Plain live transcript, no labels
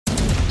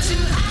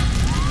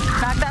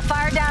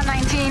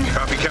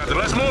Captain.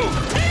 Let's move.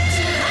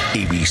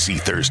 ABC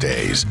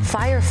Thursdays.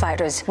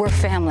 Firefighters, we're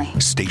family.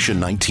 Station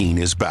 19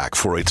 is back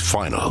for its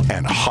final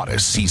and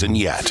hottest season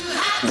yet.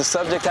 The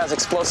subject has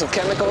explosive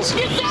chemicals.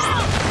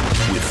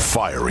 With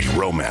fiery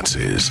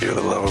romances. You're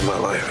the love of my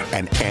life.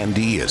 And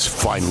Andy is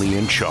finally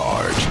in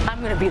charge. I'm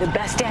going to be the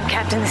best damn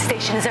captain the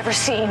station has ever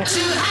seen.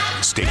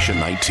 Station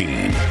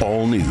 19.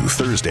 All new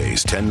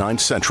Thursdays, 10/9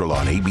 Central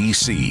on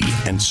ABC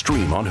and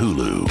stream on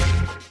Hulu.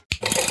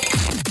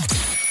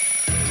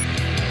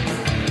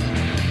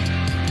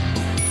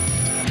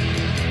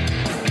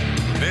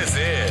 This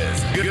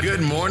is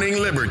Good Morning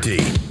Liberty.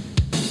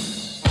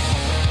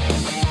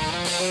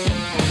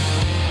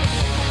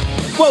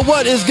 Well,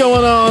 what is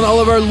going on, all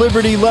of our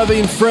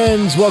liberty-loving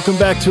friends? Welcome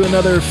back to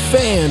another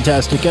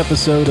fantastic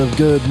episode of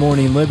Good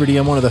Morning Liberty.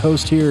 I'm one of the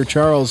hosts here,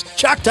 Charles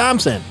Chuck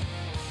Thompson.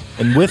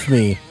 And with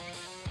me,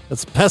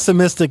 as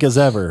pessimistic as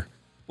ever,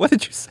 What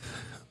did you say?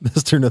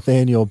 Mr.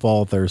 Nathaniel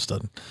Paul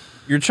Thurston.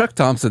 Your Chuck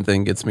Thompson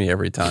thing gets me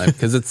every time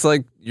because it's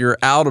like you're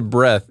out of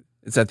breath.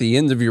 It's at the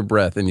end of your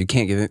breath and you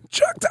can't get it.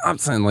 Chuck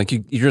Thompson, like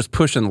you're just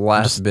pushing the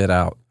last bit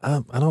out.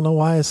 I don't know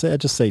why I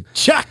just say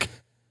Chuck.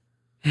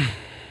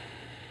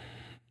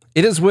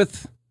 It is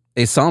with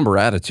a somber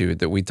attitude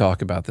that we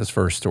talk about this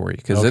first story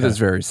because it is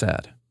very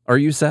sad. Are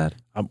you sad?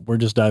 We're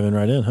just diving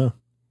right in, huh?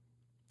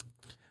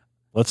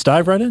 Let's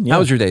dive right in. Yeah. How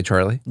was your day,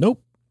 Charlie?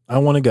 Nope. I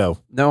want to go.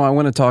 No, I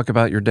want to talk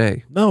about your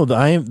day. No,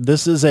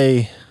 this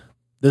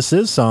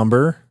is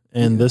somber,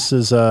 and this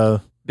is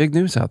big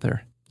news out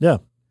there. Yeah.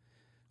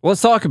 Well,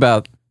 let's talk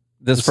about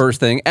this first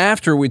thing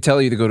after we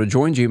tell you to go to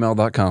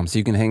joingmail.com so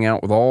you can hang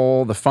out with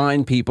all the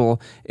fine people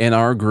in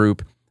our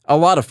group. A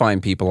lot of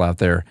fine people out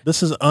there.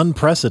 This is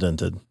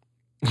unprecedented.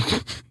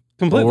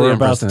 Completely what we're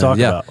about to talk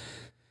about.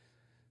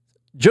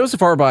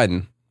 Joseph R.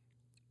 Biden,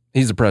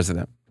 he's the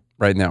president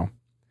right now.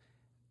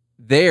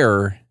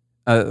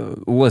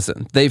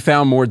 Listen, they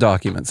found more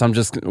documents.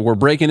 We're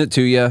breaking it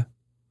to you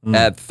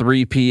at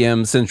 3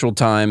 p.m. Central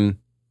Time,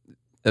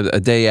 a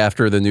day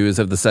after the news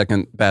of the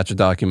second batch of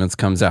documents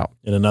comes out.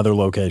 In another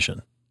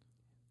location.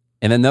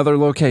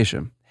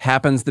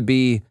 Happens to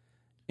be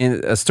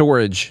in a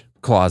storage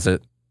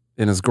closet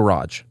in his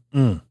garage.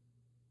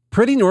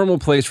 Pretty normal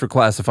place for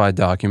classified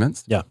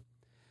documents. Yeah.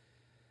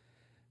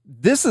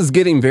 This is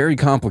getting very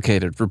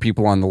complicated for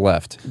people on the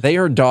left. They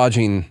are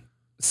dodging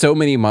so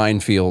many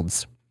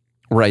minefields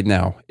right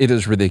now. It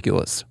is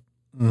ridiculous.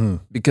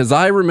 Because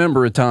I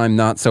remember a time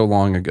not so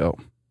long ago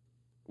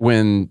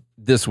when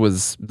this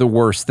was the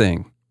worst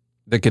thing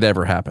that could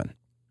ever happen.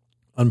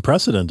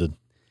 Unprecedented.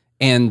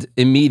 And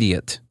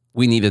immediate.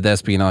 We needed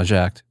Espionage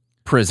Act,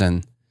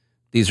 prison.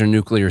 These are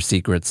nuclear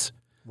secrets.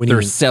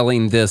 They're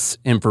selling this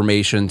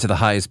information to the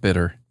highest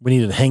bidder. We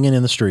needed hanging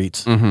in the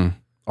streets.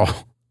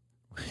 Oh,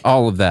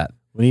 all of that.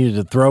 We needed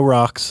to throw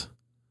rocks.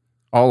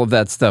 All of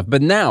that stuff.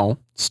 But now...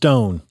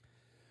 Stone.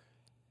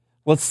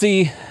 Let's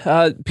see.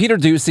 Peter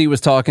Doocy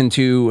was talking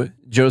to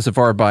Joseph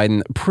R.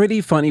 Biden.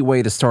 Pretty funny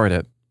way to start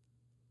it.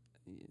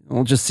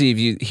 We'll just see if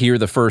you hear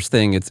the first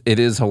thing. It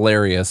is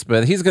hilarious.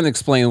 But he's going to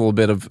explain a little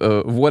bit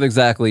of what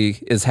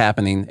exactly is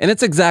happening. And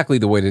it's exactly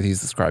the way that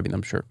he's describing,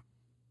 I'm sure.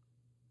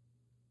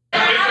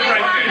 Mr.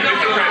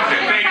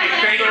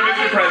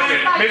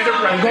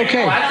 President,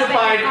 okay.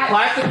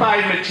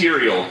 Classified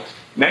material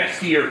next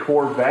to your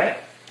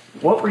Corvette.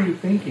 What were you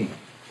thinking?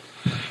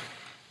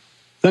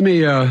 Let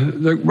me,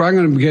 I'm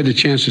going to get a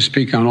chance to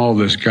speak on all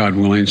this, God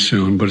willing,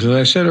 soon. But as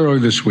I said earlier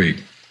this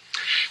week,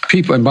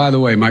 people, and by the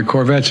way, my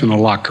Corvette's in a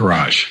locked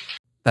garage.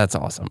 That's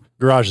awesome.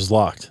 Garage is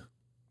locked.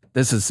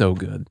 This is so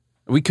good.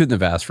 We couldn't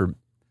have asked for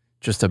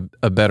just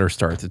a better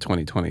start to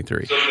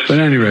 2023. But at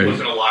any rate, it was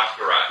in a locked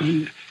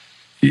garage.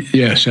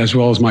 Yes, as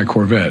well as my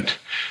Corvette.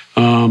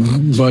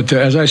 But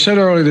as I said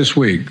earlier this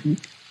week,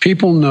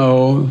 people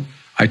know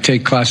I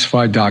take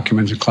classified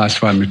documents and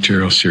classified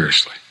material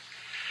seriously.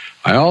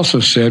 I also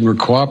said we're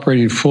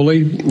cooperating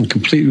fully and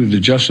completely with the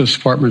Justice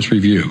Department's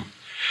review.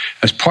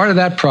 As part of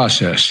that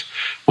process,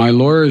 my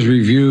lawyers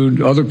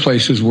reviewed other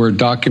places where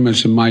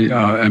documents from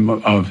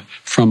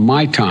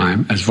my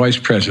time as vice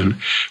president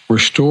were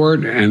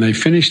stored, and they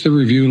finished the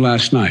review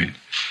last night.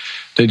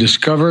 They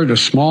discovered a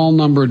small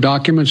number of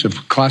documents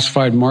of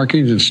classified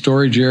markings in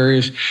storage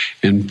areas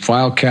and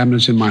file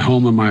cabinets in my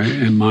home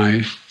and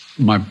my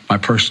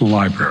personal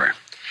library.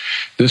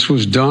 This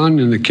was done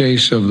in the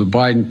case of the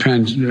Biden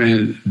Penn.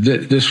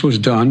 This was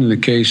done in the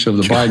case of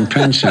the Biden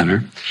Penn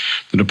Center.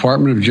 The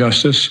Department of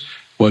Justice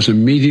was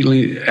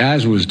immediately,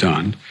 as was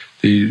done,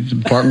 the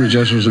Department of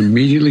Justice was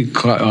immediately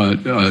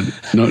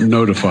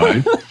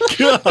notified,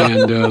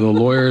 and the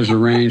lawyers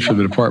arranged for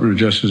the Department of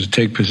Justice to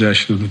take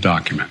possession of the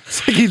document.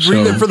 It's like he's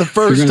reading it for the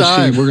first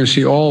time. We're going to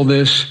see all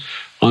this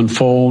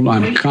unfold.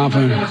 I'm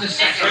confident.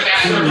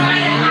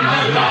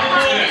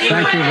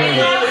 Thank you very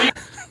much.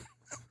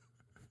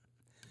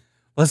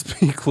 Let's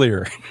be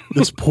clear.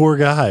 This poor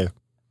guy.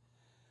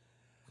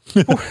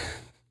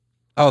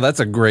 Oh, that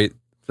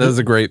is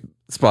a great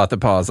spot to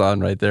pause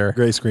on right there.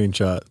 Great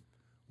screenshot.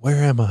 Where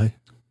am I?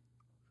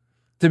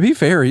 To be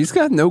fair, he's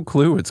got no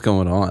clue what's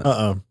going on.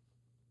 Uh-uh.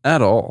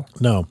 At all.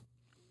 No.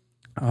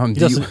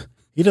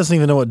 He He doesn't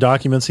even know what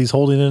documents he's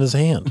holding in his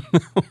hand.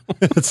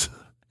 This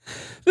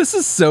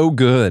is so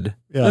good.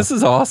 Yeah. This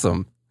is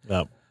awesome.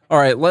 Yeah. All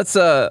right, let's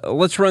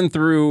run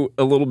through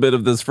a little bit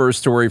of this first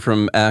story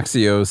from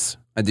Axios.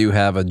 I do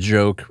have a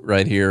joke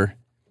right here,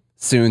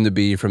 soon to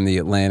be from The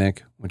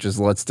Atlantic, which is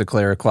let's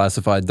declare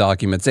classified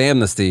documents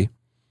amnesty.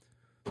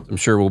 I'm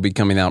sure will be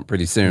coming out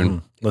pretty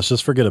soon. Let's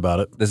just forget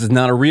about it. This is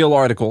not a real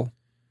article.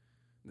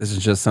 This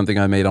is just something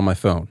I made on my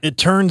phone. It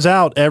turns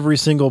out every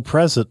single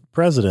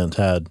president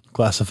had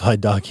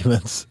classified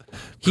documents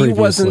previously. He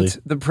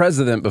wasn't the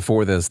president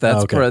before this.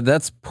 That's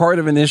that's part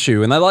of an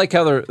issue. And I like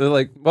how they're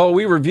like, well,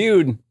 we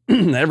reviewed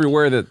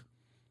everywhere that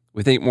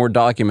we think more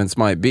documents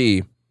might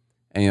be.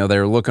 And, you know, they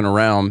were looking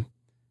around.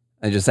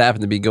 I just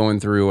happened to be going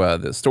through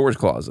the storage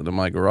closet in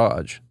my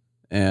garage.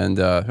 And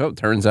it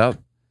turns out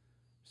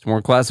there's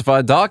more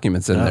classified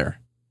documents in there.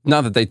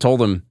 Not that they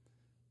told him,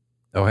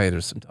 oh, hey,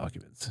 there's some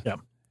documents. Yeah.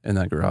 In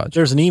that garage.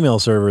 There's an email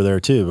server there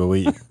too, but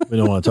we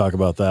don't want to talk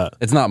about that.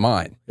 It's not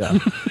mine. Yeah.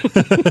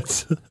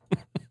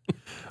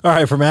 All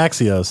right, from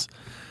Axios.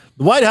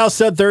 The White House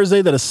said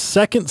Thursday that a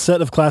second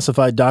set of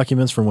classified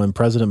documents from when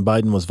President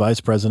Biden was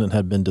vice president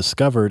had been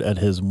discovered at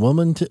his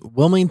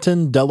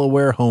Wilmington,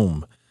 Delaware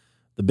home.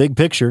 The big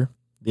picture,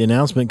 the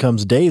announcement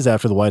comes days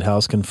after the White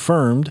House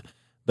confirmed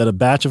that a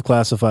batch of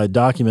classified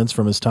documents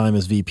from his time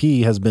as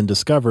VP has been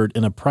discovered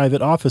in a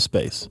private office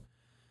space.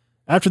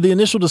 After the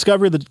initial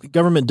discovery of the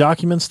government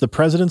documents, the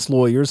president's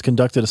lawyers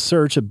conducted a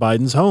search at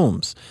Biden's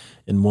homes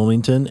in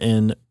Wilmington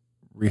and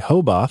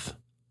Rehoboth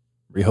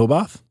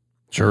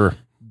Sure.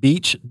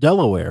 Beach,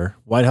 Delaware,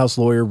 White House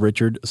lawyer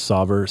Richard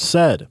Sauber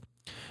said.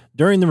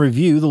 During the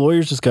review, the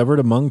lawyers discovered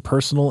among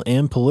personal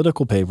and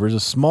political papers a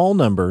small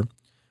number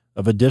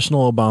of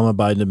additional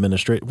Obama-Biden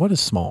administration. What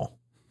is small?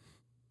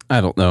 I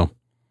don't know.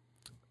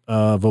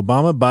 Of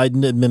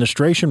Obama-Biden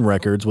administration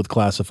records with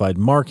classified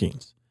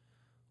markings.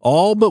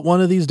 All but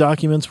one of these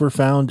documents were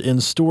found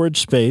in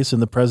storage space in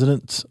the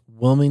president's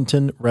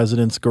Wilmington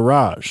residence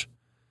garage.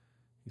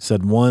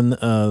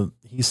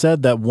 He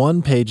said that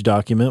one-page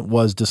document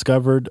was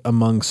discovered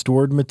among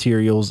stored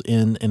materials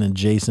in an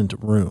adjacent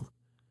room.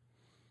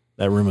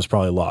 That room was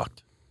probably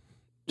locked.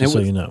 So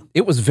you know,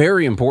 it was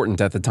very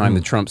important at the time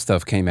the Trump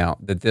stuff came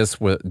out that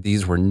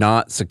these were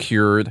not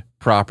secured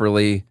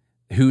properly.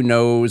 Who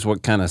knows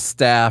what kind of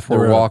staff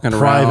were walking around.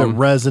 Private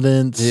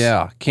residents.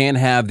 Yeah, can't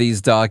have these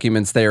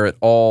documents there at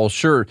all.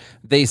 Sure,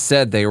 they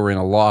said they were in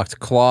a locked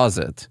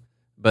closet,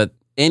 but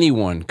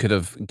anyone could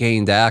have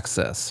gained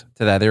access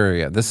to that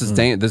area. This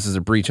is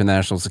a breach of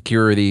national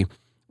security.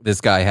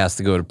 This guy has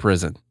to go to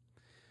prison.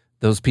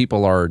 Those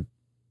people are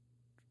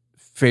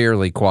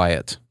fairly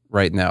quiet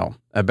right now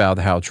about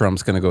how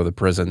Trump's going to go to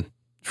prison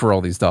for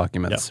all these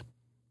documents.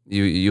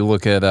 Yep. You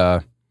look at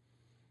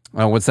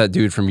what's that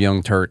dude from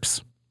Young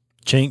Turks?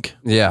 Chink.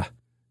 Yeah.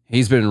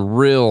 He's been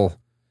real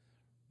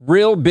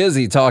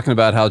busy talking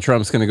about how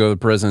Trump's going to go to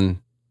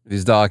prison with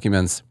these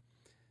documents.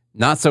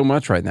 Not so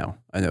much right now,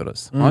 I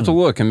noticed. I'll have to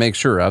look and make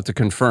sure. I have to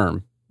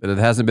confirm that it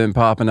hasn't been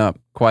popping up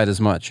quite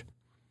as much.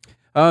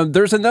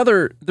 There is a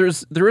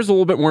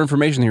little bit more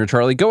information here,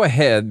 Charlie. Go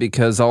ahead,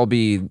 because I'll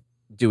be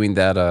doing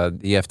that,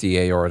 the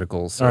FDA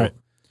article. So. All right.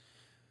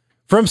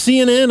 From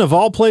CNN, of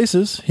all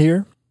places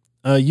here,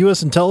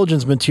 U.S.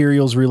 intelligence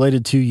materials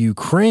related to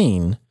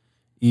Ukraine,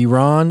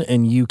 Iran,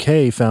 and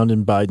UK found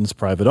in Biden's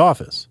private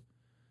office.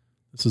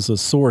 This is a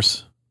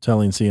source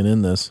telling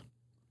CNN this.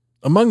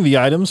 Among the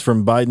items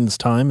from Biden's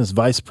time as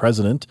vice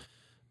president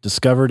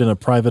discovered in a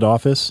private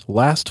office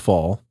last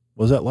fall,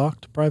 was that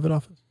locked, private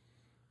office?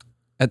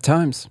 At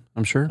times,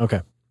 I'm sure.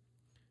 Okay.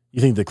 You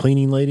think the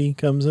cleaning lady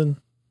comes in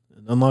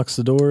and unlocks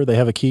the door? They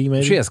have a key,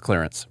 maybe? She has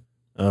clearance.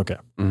 Okay.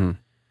 Mm-hmm.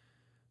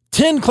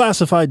 10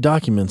 classified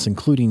documents,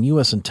 including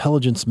U.S.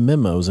 intelligence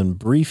memos and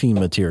briefing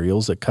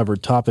materials that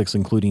covered topics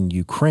including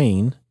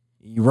Ukraine,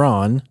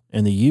 Iran,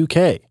 and the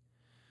UK.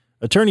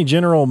 Attorney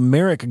General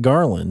Merrick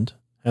Garland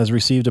has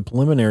received a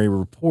preliminary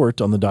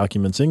report on the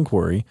documents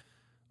inquiry.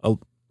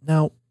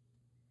 Now,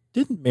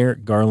 didn't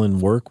Merrick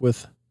Garland work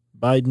with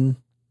Biden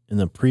in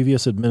the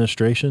previous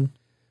administration?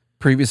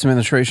 Previous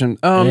administration?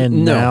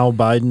 And no. Now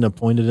Biden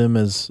appointed him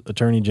as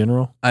Attorney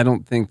General? I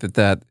don't think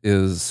that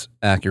is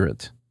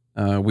accurate.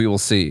 We will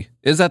see.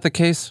 Is that the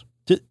case?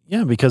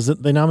 Yeah, because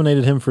they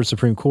nominated him for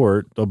Supreme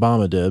Court.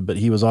 Obama did, but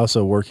he was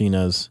also working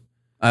as...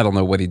 I don't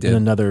know what he did. In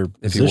another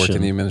if position. He worked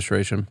in the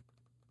administration.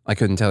 I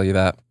couldn't tell you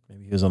that.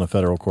 Maybe he was on a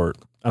federal court.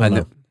 I don't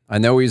know. I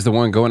know he's the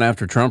one going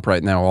after Trump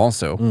right now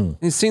also.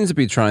 He seems to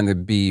be trying to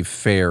be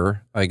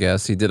fair, I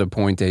guess. He did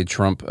appoint a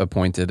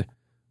Trump-appointed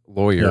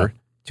lawyer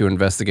to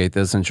investigate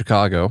this in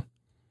Chicago.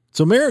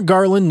 So Merrick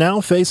Garland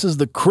now faces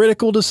the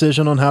critical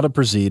decision on how to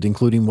proceed,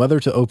 including whether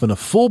to open a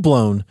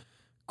full-blown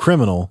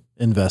criminal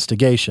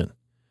investigation.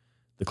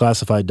 The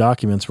classified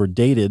documents were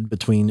dated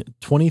between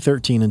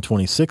 2013 and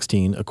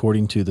 2016,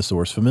 according to the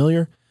source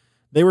familiar.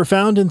 They were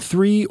found in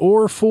 3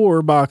 or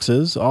 4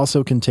 boxes,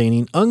 also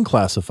containing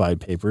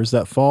unclassified papers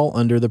that fall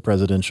under the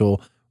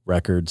Presidential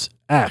Records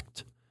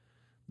Act.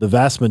 The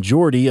vast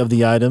majority of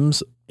the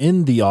items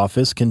in the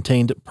office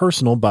contained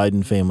personal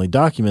Biden family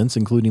documents,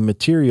 including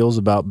materials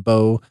about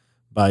Beau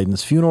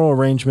Biden's funeral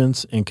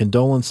arrangements and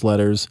condolence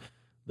letters,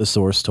 the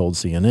source told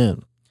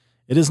CNN.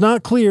 It is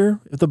not clear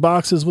if the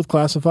boxes with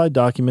classified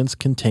documents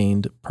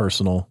contained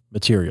personal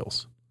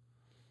materials.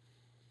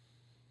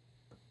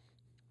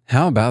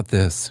 How about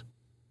this?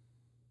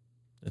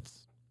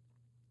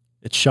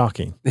 It's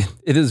shocking.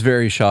 It is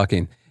very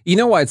shocking. You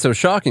know why it's so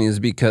shocking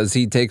is because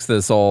he takes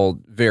this all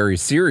very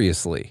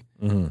seriously.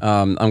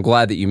 I'm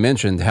glad that you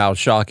mentioned how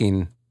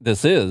shocking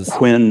this is.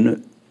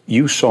 When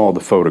you saw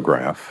the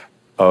photograph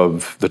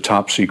of the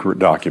top secret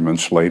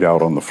documents laid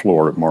out on the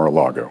floor at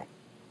Mar-a-Lago,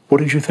 what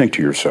did you think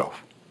to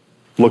yourself,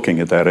 looking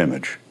at that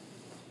image?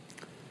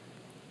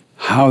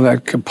 How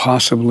that could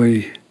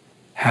possibly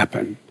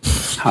happen,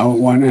 how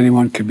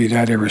anyone could be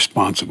that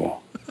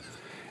irresponsible.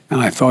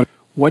 And I thought,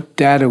 what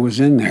data was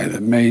in there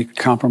that may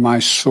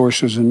compromise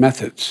sources and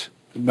methods?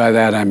 By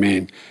that I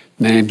mean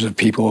names of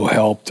people who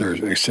helped, or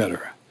et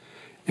cetera.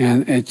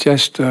 And it's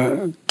just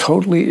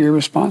totally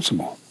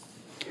irresponsible.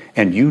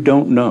 And you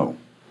don't know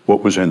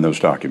what was in those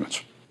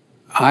documents?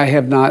 I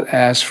have not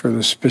asked for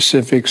the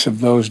specifics of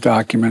those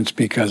documents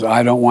because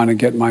I don't want to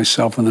get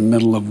myself in the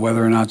middle of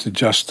whether or not the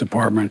Justice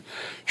Department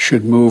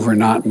should move or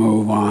not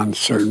move on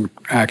certain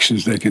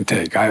actions they can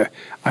take. I've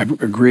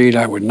agreed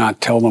I would not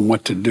tell them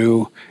what to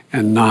do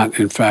and not,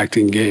 in fact,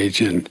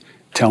 engage in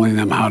telling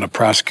them how to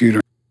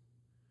prosecute.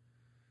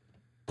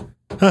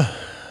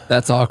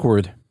 That's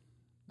awkward.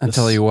 I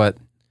tell you what.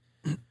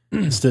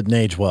 This didn't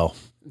age well.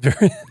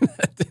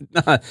 That did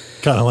not.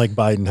 Kind of like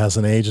Biden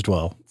hasn't aged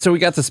well. So we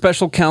got the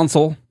special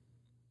counsel.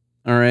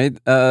 All right.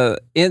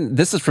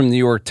 This is from New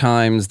York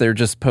Times. They're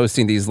just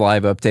posting these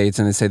live updates,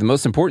 and they say the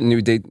most important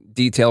new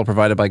detail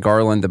provided by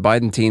Garland, the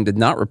Biden team did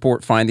not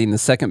report finding the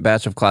second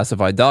batch of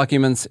classified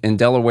documents in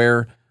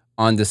Delaware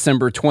on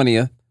December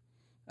 20th,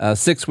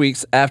 6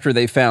 weeks after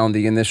they found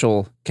the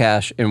initial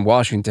cache in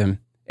Washington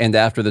and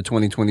after the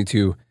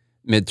 2022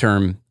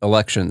 midterm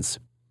elections.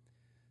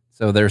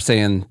 So they're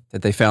saying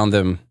that they found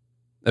them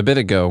a bit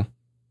ago,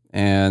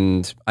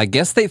 and I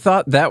guess they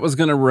thought that was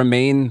going to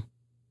remain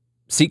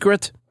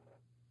secret,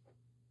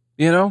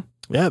 you know?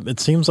 Yeah, it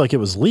seems like it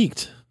was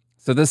leaked.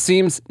 So this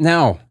seems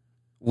now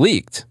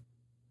leaked.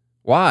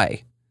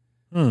 Why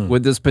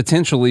would this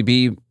potentially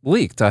be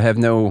leaked? I have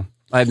no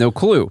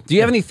clue. Do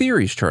you have any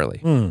theories,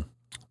 Charlie?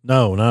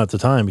 No, not at the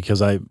time,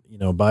 because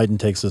Biden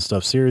takes this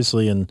stuff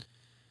seriously, and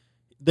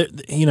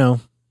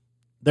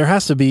there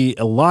has to be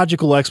a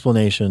logical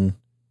explanation.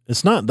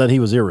 It's not that he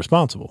was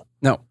irresponsible.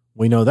 No.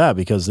 We know that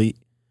because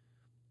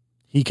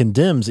he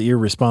condemns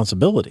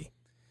irresponsibility,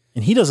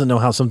 and he doesn't know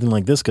how something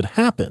like this could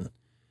happen.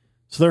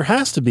 So there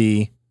has to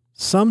be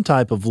some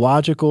type of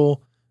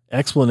logical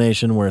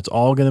explanation where it's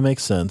all going to make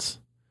sense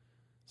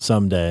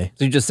someday.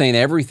 So you're just saying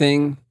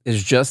everything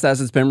is just as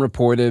it's been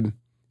reported.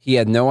 He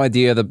had no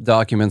idea the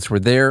documents were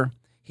there.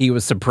 He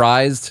was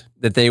surprised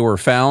that they were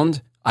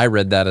found. I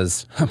read that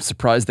as, I'm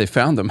surprised they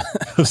found them.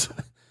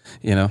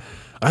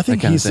 I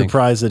think he's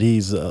surprised that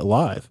he's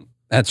alive.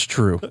 That's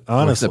true.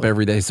 Honestly. Except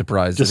every day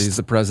surprised that he's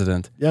the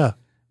president. Yeah.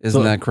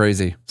 Isn't that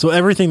crazy? So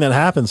everything that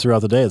happens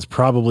throughout the day is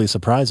probably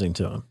surprising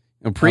to him.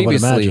 And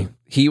previously,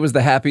 he was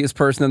the happiest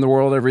person in the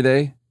world every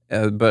day,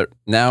 but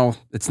now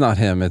it's not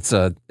him. It's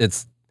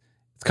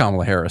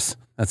Kamala Harris.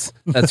 That's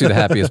who the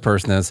happiest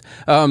person is.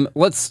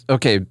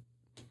 Okay.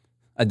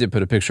 I did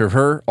put a picture of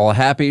her, all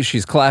happy.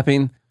 She's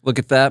clapping. Look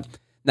at that.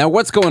 Now,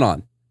 what's going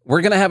on?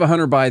 We're going to have a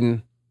Hunter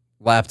Biden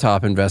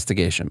laptop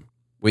investigation.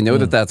 We know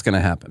that that's going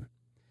to happen.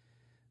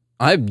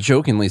 I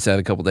jokingly said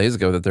a couple days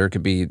ago that there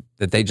could be,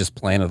 that they just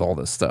planted all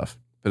this stuff,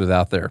 put it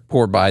out there.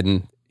 Poor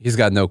Biden. He's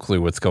got no clue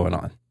what's going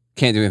on.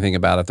 Can't do anything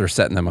about it. They're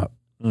setting him up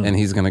and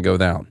he's going to go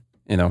down,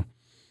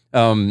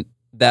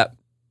 that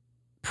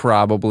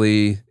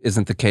probably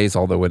isn't the case,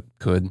 although it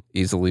could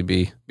easily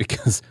be,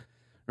 because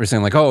we're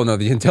saying like, oh no,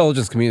 the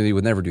intelligence community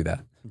would never do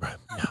that. Right.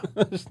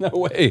 Yeah. There's no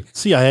way.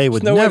 CIA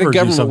would never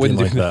do something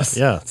like that.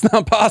 Yeah. It's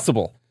not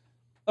possible.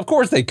 Of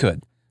course they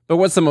could. But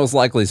what's the most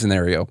likely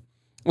scenario?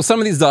 Well, some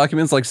of these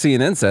documents, like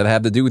CNN said,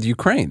 have to do with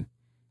Ukraine.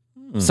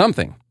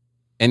 Something.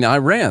 And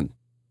Iran.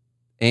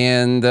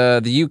 And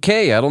the UK.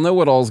 I don't know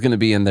what all is going to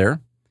be in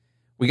there.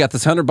 We got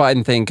this Hunter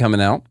Biden thing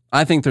coming out.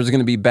 I think there's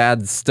going to be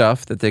bad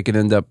stuff that they could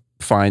end up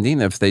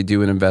finding if they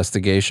do an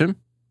investigation.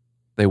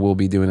 They will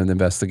be doing an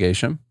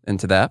investigation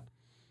into that.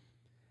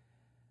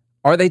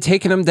 Are they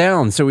taking him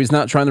down so he's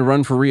not trying to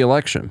run for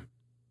re-election?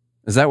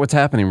 Is that what's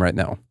happening right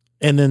now?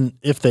 And then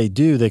if they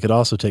do, they could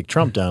also take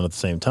Trump down at the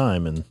same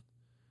time and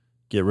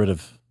get rid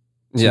of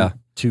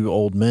two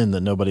old men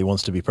that nobody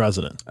wants to be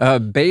president.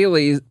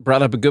 Bailey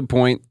brought up a good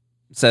point,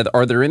 said,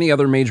 are there any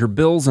other major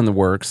bills in the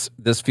works?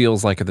 This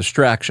feels like a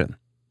distraction.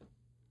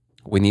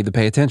 We need to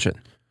pay attention.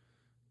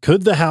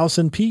 Could the House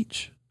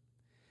impeach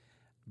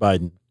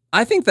Biden?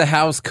 I think the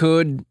House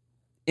could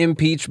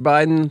impeach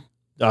Biden.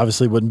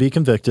 Obviously wouldn't be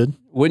convicted.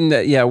 Wouldn't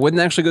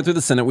actually go through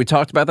the Senate. We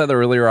talked about that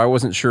earlier. I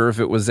wasn't sure if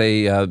it was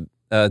a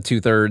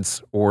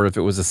 2/3 or if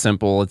it was a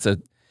simple.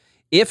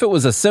 If it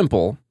was a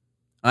simple,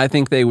 I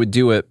think they would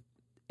do it.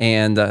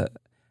 And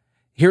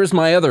Here's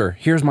my other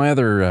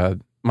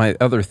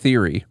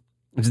theory.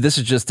 This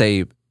is just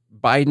a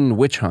Biden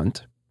witch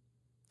hunt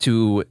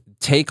to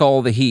take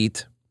all the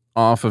heat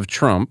off of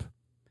Trump,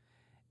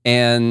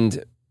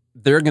 and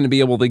they're going to be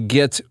able to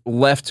get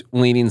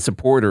left-leaning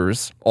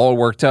supporters all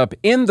worked up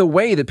in the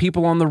way that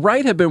people on the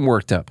right have been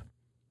worked up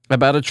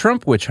about a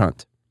Trump witch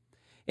hunt.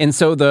 And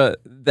so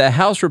the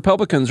House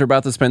Republicans are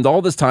about to spend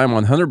all this time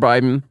on Hunter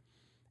Biden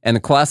and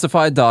the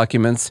classified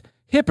documents.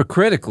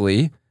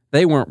 Hypocritically,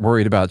 they weren't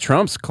worried about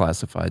Trump's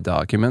classified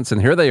documents,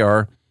 and here they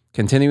are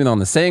continuing on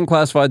the same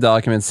classified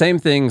documents, same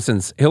thing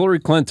since Hillary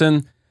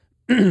Clinton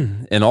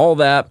and all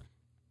that.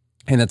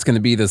 And it's going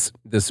to be this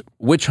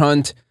witch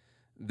hunt,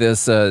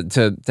 this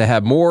to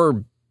have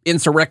more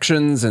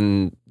insurrections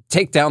and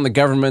take down the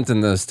government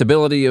and the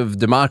stability of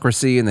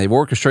democracy, and they've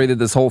orchestrated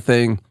this whole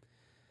thing.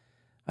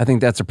 I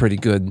think that's a pretty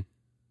good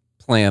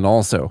plan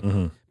also.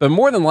 Mm-hmm. But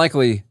more than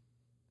likely,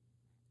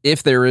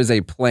 if there is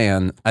a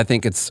plan, I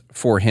think it's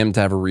for him to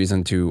have a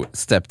reason to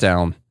step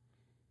down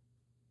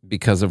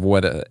because of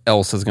what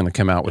else is going to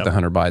come out with the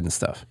Hunter Biden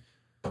stuff.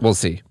 We'll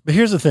see. But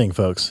here's the thing,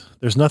 folks.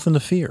 There's nothing to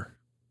fear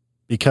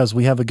because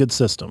we have a good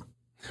system.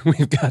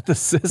 We've got the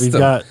system. We've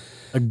got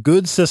a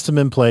good system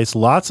in place.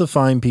 Lots of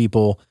fine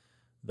people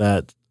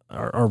that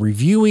are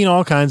reviewing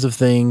all kinds of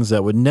things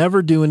that would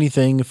never do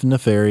anything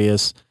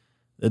nefarious.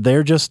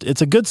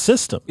 It's a good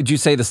system. Did you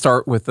say to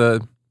start with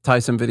the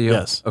Tyson video?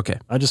 Yes. Okay.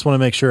 I just want to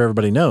make sure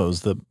everybody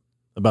knows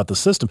about the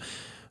system.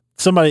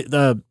 Somebody,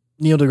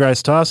 Neil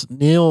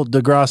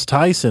deGrasse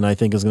Tyson, I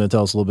think, is going to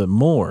tell us a little bit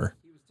more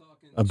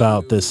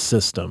about this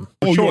system.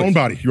 Oh, your own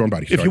body. If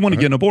you want to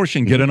get an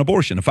abortion, get an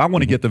abortion. If I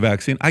want to get the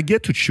vaccine, I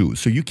get to choose.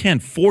 So you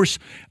can't force.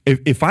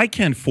 If I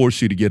can't force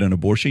you to get an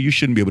abortion, you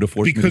shouldn't be able to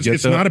force me to get because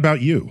it's not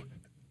about you.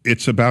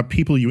 It's about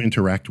people you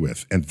interact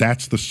with, and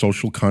that's the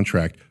social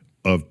contract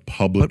of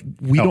public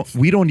health.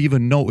 We don't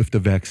even know if the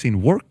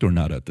vaccine worked or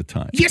not at the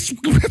time. Yes,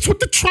 that's what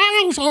the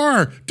trials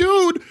are,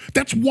 dude.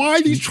 That's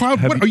why these trials.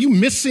 Are you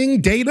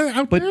missing data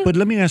out there? But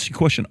let me ask you a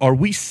question. Are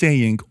we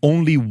saying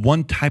only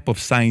one type of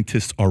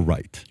scientists are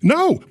right?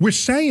 No, we're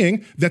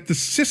saying that the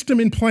system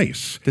in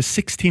place, the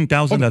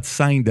 16,000 that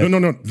signed that.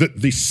 No.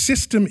 The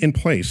system in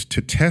place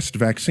to test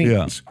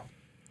vaccines.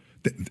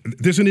 Yeah.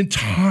 There's an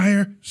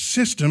entire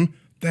system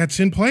that's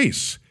in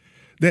place.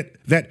 That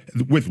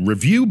with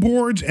review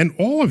boards and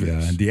all of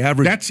this, and the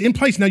average that's in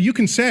place. Now you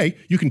can say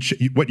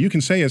what you can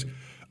say is,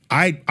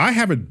 I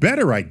have a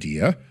better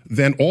idea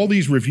than all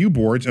these review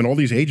boards and all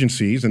these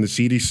agencies and the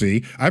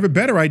CDC. I have a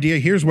better idea.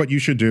 Here's what you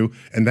should do,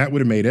 and that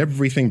would have made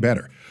everything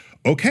better.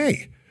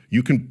 Okay,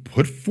 you can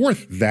put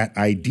forth that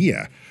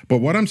idea, but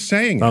what I'm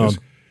saying is,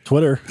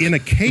 Twitter, in a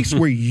case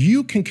where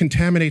you can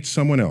contaminate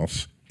someone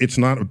else, it's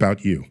not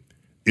about you.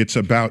 It's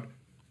about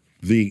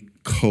the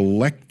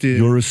collective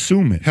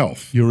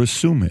health. You're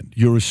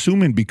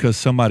assuming because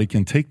somebody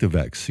can take the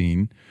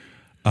vaccine,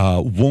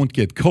 won't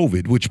get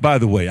COVID, which, by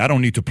the way, I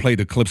don't need to play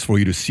the clips for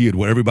you to see it,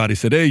 where everybody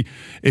said, hey,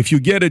 if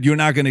you get it, you're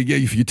not going to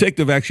get, if you take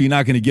the vaccine, you're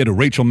not going to get a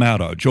Rachel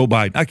Maddow, Joe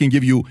Biden. I can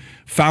give you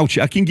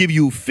Fauci. I can give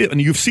you,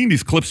 and you've seen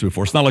these clips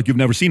before. It's not like you've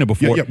never seen it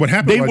before. Yeah, what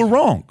happened They were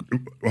wrong.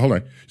 Hold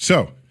on.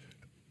 So,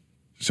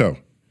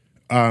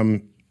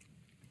 the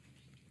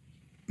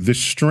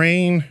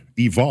strain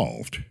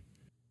evolved.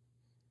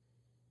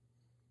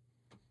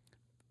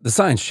 The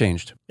science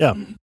changed. Yeah.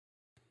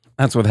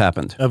 That's what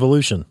happened.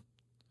 Evolution.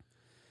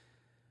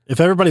 If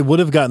everybody would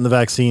have gotten the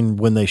vaccine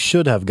when they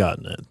should have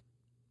gotten it,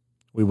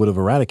 we would have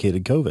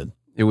eradicated COVID.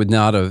 It would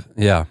not have,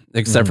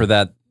 except for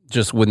that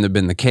just wouldn't have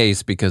been the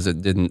case because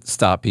it didn't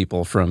stop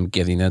people from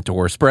getting it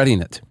or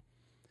spreading it.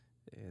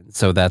 And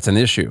so that's an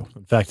issue.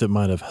 In fact, it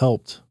might have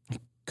helped.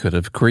 Could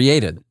have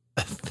created.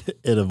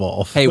 It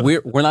evolved. Hey,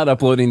 we're not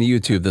uploading to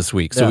YouTube this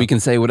week, so we can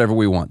say whatever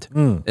we want.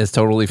 It's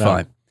totally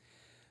fine.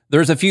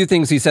 There's a few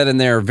things he said in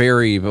there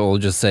we'll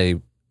just say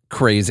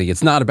crazy.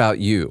 It's not about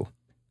you.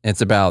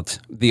 It's about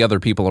the other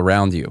people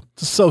around you.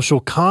 It's a social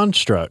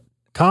construct.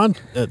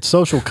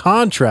 Social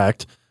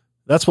contract.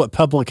 That's what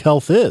public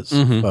health is,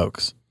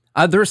 folks.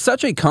 There's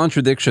such a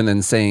contradiction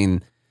in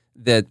saying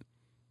that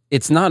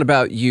it's not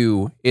about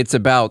you, it's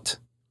about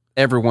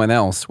everyone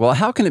else. Well,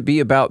 how can it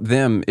be about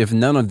them if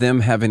none of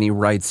them have any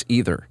rights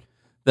either?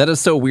 That is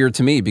so weird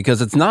to me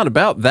because it's not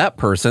about that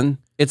person.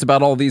 It's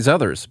about all these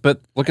others.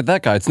 But look at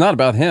that guy. It's not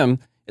about him.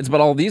 It's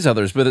about all these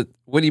others. But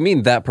what do you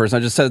mean that person?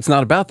 I just said it's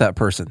not about that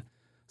person.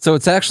 So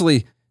it's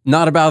actually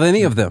not about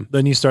any of them.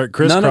 Then you start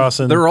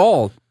crisscrossing.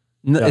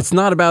 It's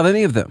not about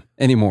any of them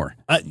anymore.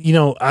 I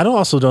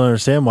also don't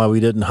understand why we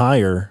didn't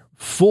hire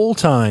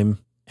full-time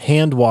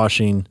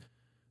hand-washing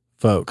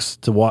folks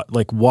to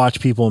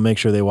watch people and make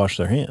sure they wash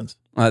their hands.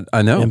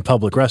 I know. In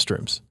public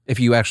restrooms. If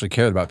you actually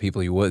cared about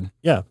people, you would.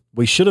 Yeah.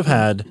 We should have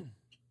had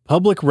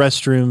public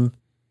restroom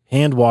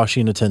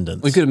hand-washing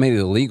attendants. We could have made it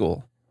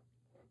illegal.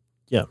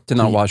 Yeah. To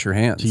not wash your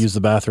hands. To use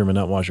the bathroom and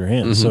not wash your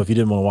hands. So if you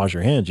didn't want to wash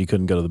your hands, you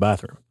couldn't go to the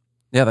bathroom.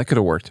 Yeah, that could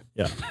have worked.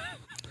 Yeah.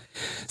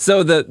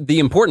 So the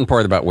important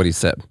part about what he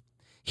said,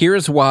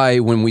 here's why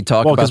when we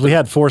talk about... because we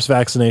had forced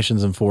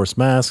vaccinations and forced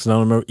masks. And I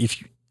don't know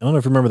if you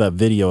remember that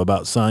video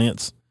about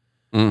science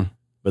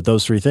But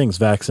those three things,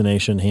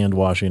 vaccination, hand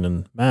washing,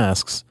 and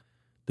masks,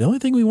 the only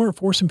thing we weren't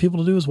forcing people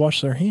to do is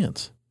wash their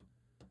hands,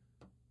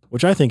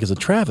 which I think is a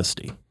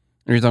travesty.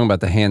 You're talking about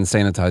the hand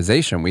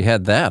sanitization. We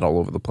had that all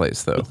over the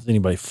place, though. Is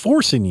anybody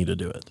forcing you to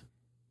do it?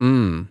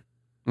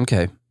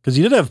 Okay. Because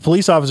you did have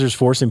police officers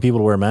forcing people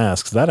to wear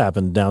masks. That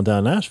happened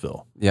downtown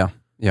Nashville. Yeah.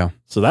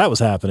 So that was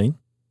happening.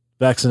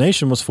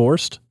 Vaccination was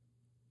forced,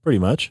 pretty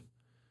much,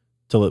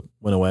 till it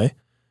went away.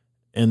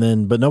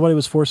 But nobody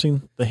was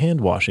forcing the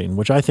hand washing,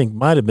 which I think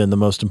might have been the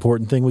most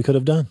important thing we could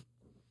have done.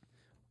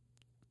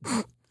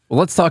 Well,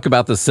 let's talk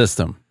about the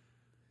system.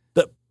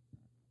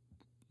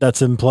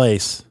 That's in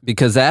place.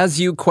 Because as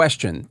you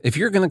question, if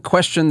you're going to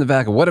question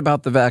what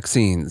about the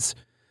vaccines?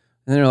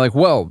 And they're like,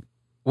 well,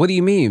 what do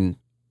you mean?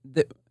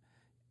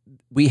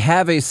 We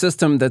have a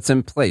system that's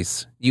in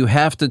place. You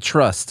have to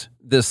trust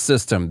this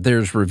system.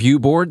 There's review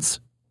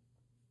boards.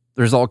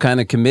 There's all kind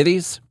of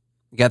committees.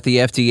 You got the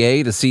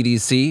FDA, the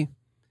CDC.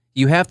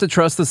 You have to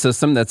trust the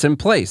system that's in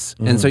place.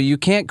 Mm-hmm. And so you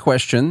can't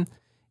question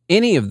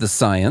any of the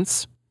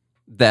science.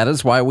 That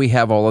is why we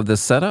have all of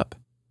this set up.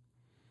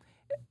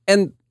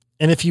 And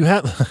if you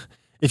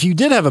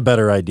did have a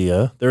better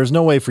idea, there's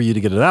no way for you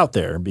to get it out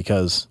there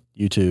because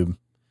YouTube,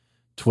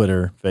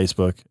 Twitter,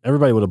 Facebook,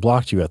 everybody would have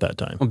blocked you at that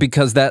time.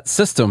 Because that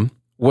system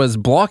was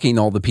blocking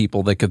all the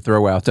people that could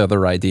throw out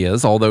other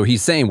ideas. Although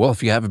he's saying, well,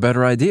 if you have a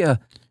better idea,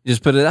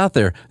 just put it out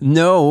there.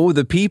 No,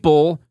 the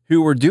people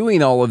who were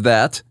doing all of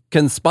that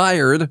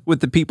conspired with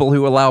the people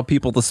who allow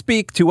people to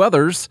speak to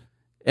others,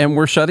 and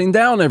we're shutting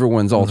down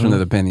everyone's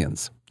alternate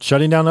opinions.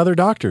 Shutting down other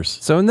doctors.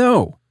 So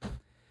no.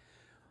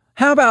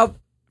 How about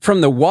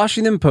from the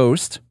Washington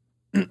Post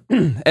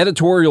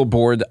editorial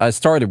board I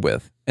started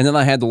with, and then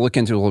I had to look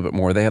into it a little bit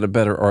more. They had a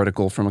better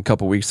article from a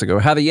couple weeks ago,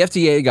 how the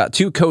FDA got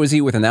too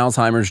cozy with an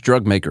Alzheimer's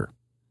drug maker.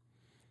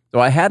 So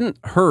I hadn't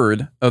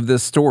heard of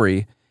this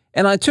story,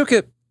 and I took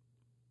it,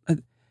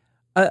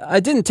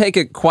 I didn't take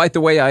it quite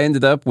the way I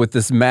ended up with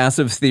this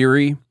massive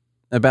theory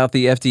about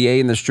the FDA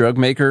and this drug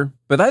maker,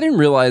 but I didn't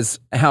realize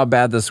how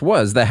bad this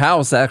was. The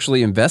House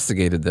actually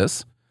investigated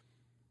this.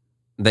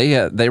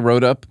 They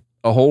wrote up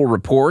a whole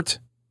report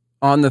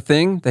on the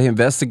thing. They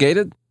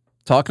investigated,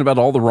 talking about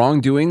all the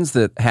wrongdoings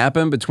that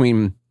happened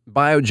between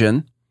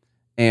Biogen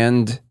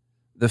and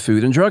the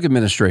Food and Drug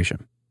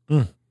Administration.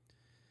 The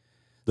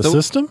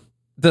system?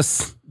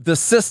 The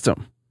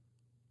system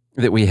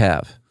that we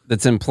have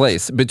that's in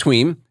place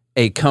between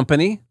a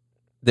company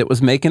that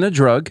was making a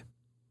drug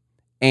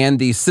and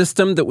the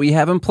system that we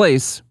have in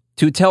place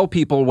to tell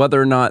people whether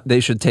or not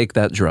they should take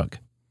that drug.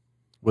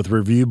 With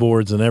review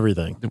boards and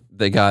everything.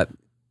 They got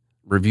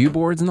review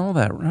boards and all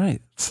that,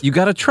 right? You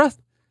got to trust.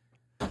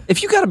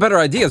 If you got a better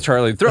idea,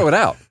 Charlie, throw it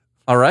out.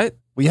 All right?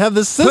 We have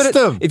the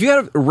system. If you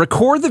got to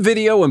record the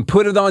video and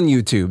put it on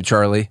YouTube,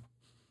 Charlie.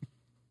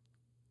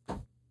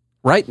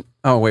 Right?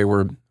 Oh, wait,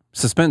 we're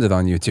suspended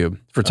on YouTube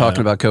for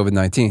talking about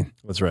COVID-19.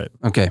 That's right.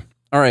 Okay.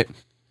 All right.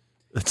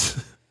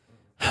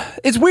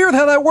 It's weird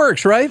how that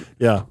works, right?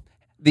 Yeah.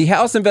 The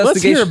House investigation.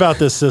 Let's hear about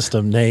this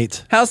system,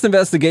 Nate. House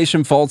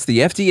investigation faults the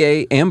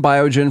FDA and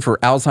Biogen for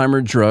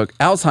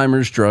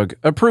Alzheimer's drug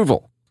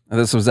approval. And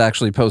this was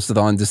actually posted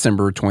on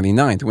December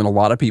 29th, when a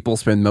lot of people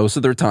spend most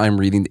of their time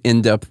reading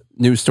in-depth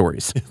news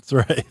stories. That's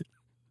right.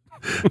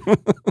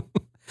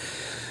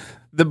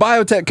 The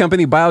biotech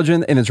company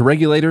Biogen and its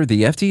regulator,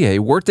 the FDA,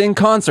 worked in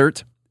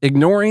concert,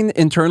 ignoring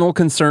internal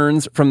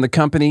concerns from the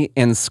company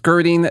and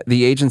skirting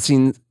the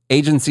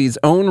agency's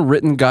own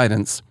written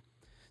guidance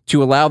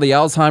to allow the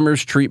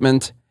Alzheimer's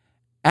treatment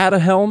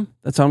Aduhelm,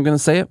 that's how I'm going to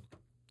say it,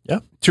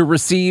 to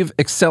receive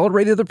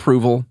accelerated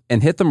approval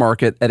and hit the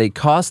market at a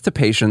cost to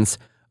patients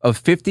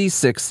of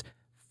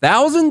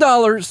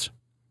 $56,000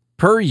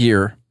 per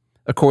year,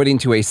 according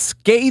to a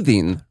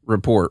scathing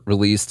report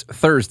released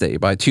Thursday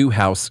by two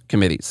House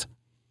committees.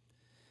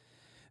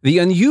 The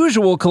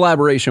unusual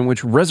collaboration,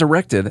 which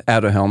resurrected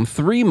Aduhelm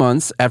 3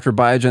 months after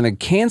Biogen had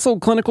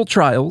canceled clinical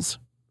trials,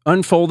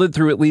 unfolded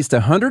through at least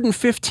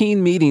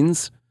 115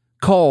 meetings,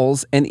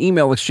 calls, and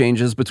email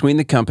exchanges between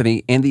the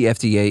company and the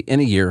FDA in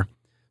a year,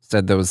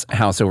 said those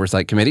House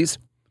oversight committees.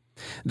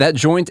 That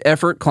joint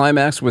effort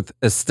climaxed with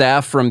a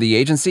staff from the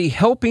agency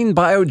helping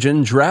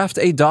Biogen draft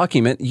a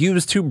document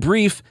used to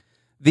brief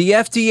the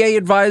FDA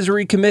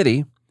advisory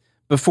committee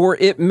before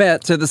it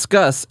met to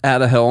discuss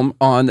Aduhelm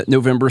on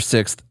November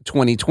 6th,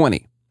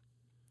 2020.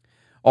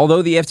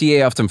 Although the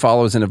FDA often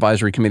follows an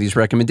advisory committee's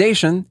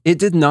recommendation, it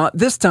did not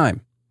this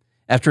time.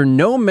 After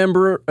no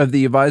member of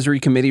the advisory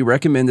committee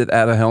recommended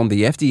Aduhelm,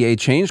 the FDA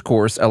changed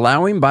course,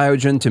 allowing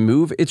Biogen to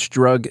move its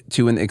drug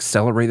to an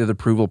accelerated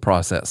approval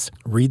process.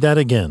 Read that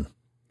again.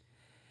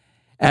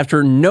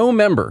 After no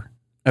member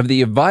of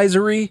the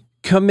advisory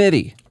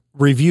committee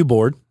review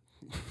board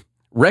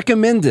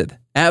recommended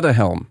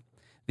Aduhelm,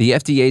 the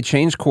FDA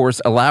changed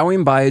course,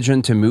 allowing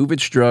Biogen to move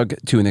its drug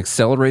to an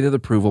accelerated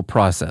approval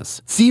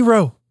process.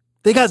 0.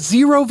 They got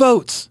 0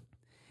 votes.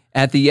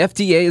 At the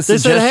FDA's they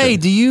suggestion, said, hey,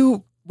 do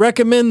you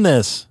recommend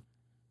this?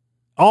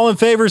 All in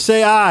favor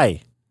say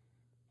aye.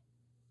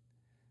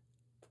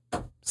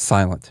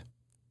 Silent.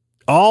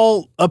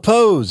 all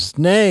opposed,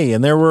 nay,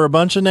 and there were a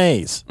bunch of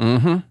nays.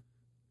 Mm-hmm.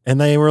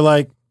 And they were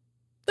like,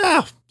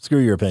 screw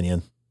your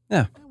opinion.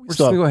 Yeah, we're just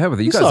going to go ahead with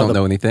it. You guys don't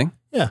know anything.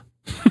 Yeah.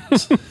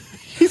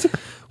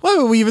 Why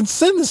would we even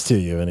send this to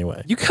you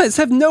anyway? You guys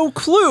have no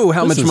clue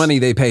how much money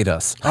they paid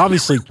us.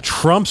 Obviously,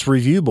 Trump's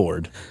review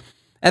board.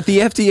 At the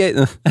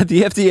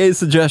FDA's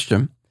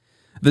suggestion,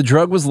 the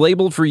drug was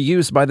labeled for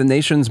use by the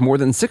nation's more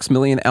than 6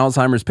 million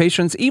Alzheimer's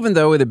patients, even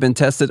though it had been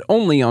tested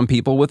only on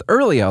people with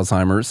early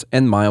Alzheimer's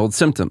and mild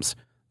symptoms,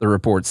 the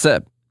report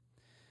said.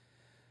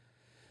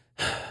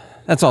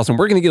 That's awesome.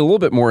 We're going to get a little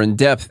bit more in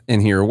depth in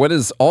here. What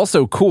is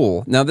also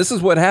cool, now this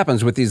is what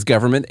happens with these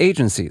government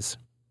agencies.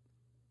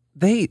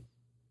 They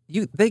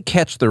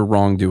catch their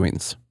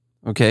wrongdoings,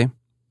 okay?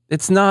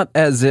 It's not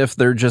as if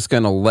they're just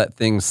going to let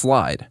things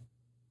slide.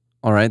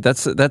 All right,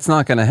 that's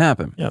not going to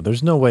happen. Yeah,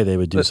 there's no way they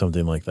would do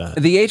something like that.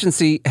 The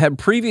agency had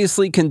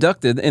previously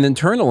conducted an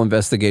internal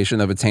investigation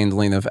of its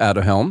handling of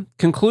Aduhelm,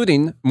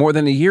 concluding more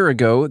than a year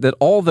ago that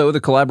although the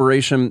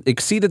collaboration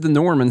exceeded the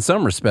norm in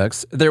some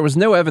respects, there was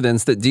no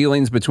evidence that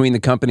dealings between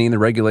the company and the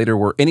regulator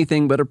were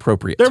anything but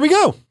appropriate. There we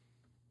go.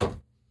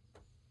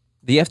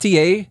 The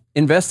FDA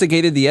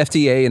investigated the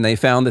FDA, and they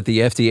found that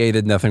the FDA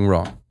did nothing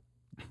wrong.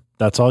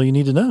 That's all you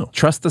need to know.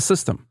 Trust the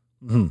system.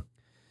 Mm-hmm.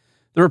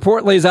 The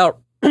report lays out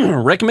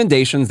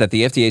recommendations that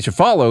the FDA should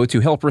follow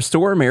to help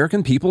restore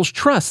American people's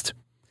trust,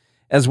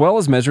 as well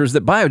as measures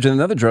that Biogen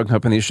and other drug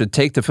companies should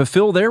take to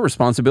fulfill their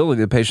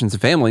responsibility to patients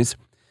and families.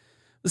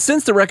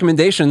 Since the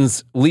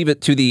recommendations leave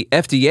it to the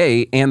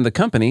FDA and the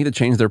company to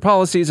change their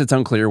policies, it's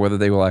unclear whether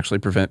they will actually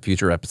prevent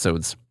future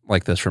episodes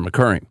like this from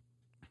occurring.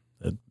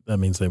 That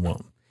means they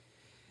won't.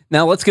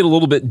 Now, let's get a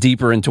little bit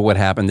deeper into what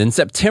happened. In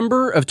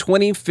September of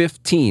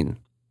 2015,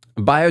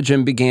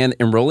 Biogen began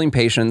enrolling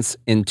patients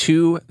in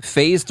 2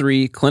 phase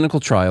 3 clinical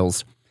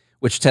trials,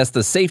 which test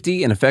the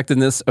safety and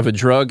effectiveness of a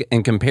drug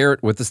and compare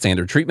it with the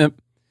standard treatment.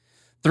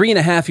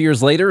 3.5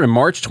 years later, in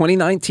March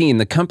 2019,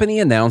 the company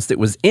announced it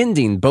was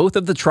ending both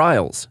of the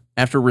trials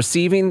after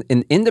receiving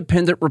an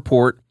independent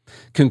report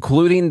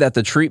concluding that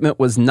the treatment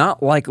was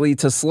not likely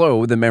to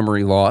slow the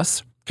memory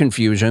loss,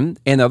 confusion,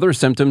 and other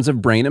symptoms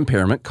of brain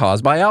impairment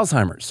caused by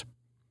Alzheimer's.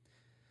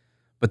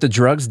 But the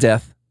drug's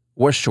death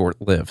was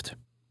short-lived.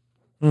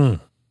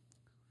 The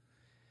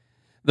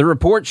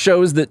report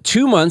shows that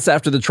 2 months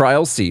after the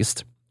trial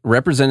ceased,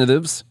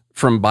 representatives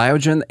from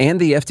Biogen and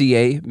the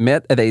FDA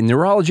met at a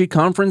neurology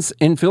conference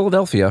in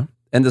Philadelphia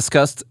and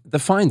discussed the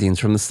findings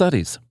from the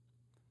studies.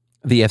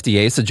 The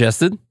FDA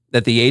suggested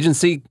that the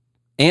agency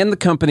and the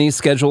company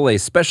schedule a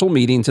special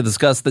meeting to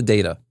discuss the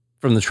data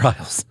from the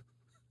trials.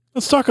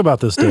 Let's talk about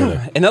this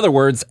data. In other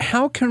words,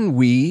 how can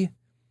we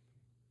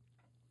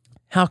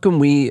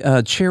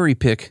cherry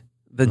pick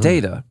the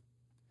data?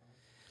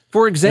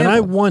 For example, and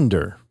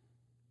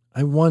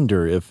I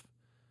wonder if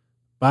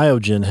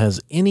Biogen has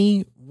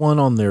anyone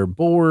on their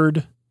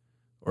board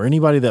or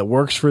anybody that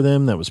works for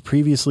them that was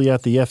previously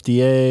at the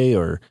FDA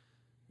or,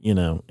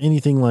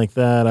 anything like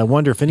that. I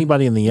wonder if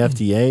anybody in the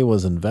FDA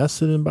was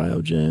invested in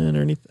Biogen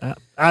or anything.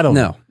 I don't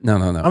know. No.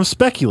 I'm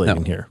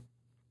speculating here.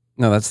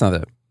 No, that's not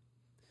it.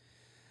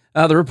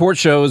 The report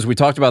shows, we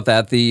talked about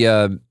that,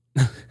 the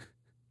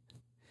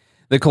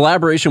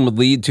collaboration would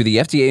lead to the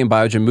FDA and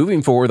Biogen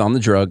moving forward on the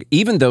drug,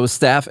 even though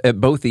staff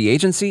at both the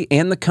agency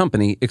and the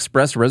company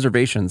expressed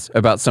reservations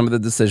about some of the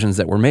decisions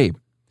that were made.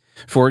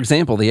 For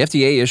example, the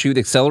FDA issued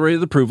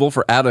accelerated approval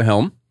for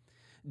Aduhelm,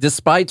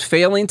 despite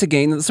failing to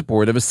gain the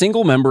support of a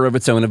single member of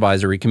its own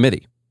advisory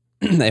committee,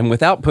 and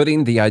without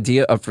putting the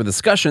idea up for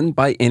discussion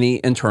by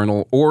any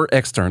internal or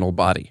external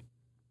body.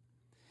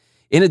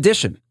 In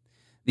addition,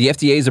 the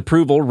FDA's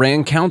approval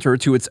ran counter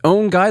to its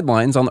own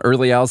guidelines on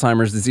early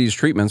Alzheimer's disease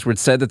treatments, which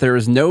said that there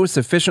is no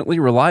sufficiently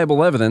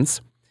reliable evidence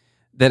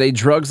that a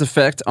drug's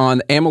effect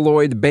on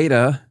amyloid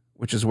beta,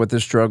 which is what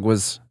this drug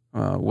was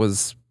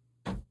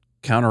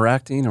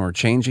counteracting or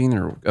changing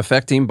or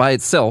affecting by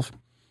itself,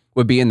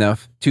 would be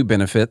enough to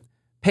benefit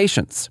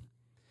patients.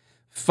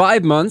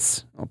 5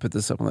 months, I'll put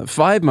this up on that,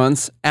 5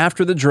 months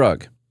after the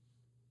drug,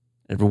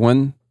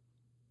 everyone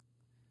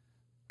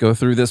go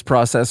through this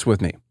process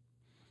with me.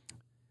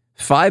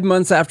 5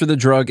 months after the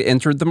drug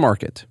entered the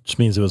market. Which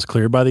means it was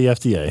cleared by the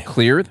FDA.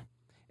 Cleared,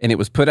 and it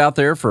was put out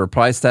there for a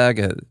price tag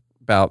at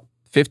about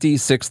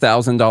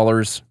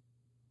 $56,000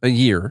 a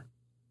year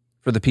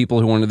for the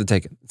people who wanted to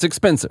take it. It's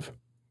expensive.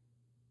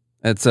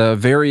 It's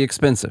very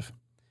expensive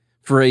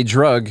for a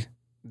drug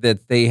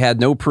that they had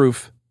no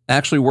proof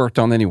actually worked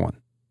on anyone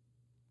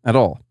at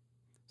all.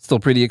 Still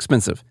pretty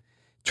expensive.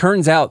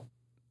 Turns out,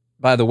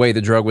 by the way,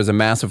 the drug was a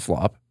massive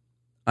flop.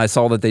 I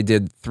saw that they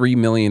did $3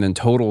 million in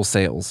total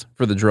sales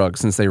for the drug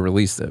since they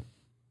released it.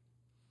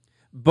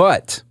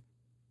 But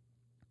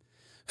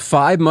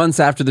 5 months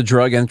after the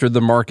drug entered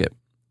the market,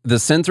 the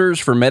Centers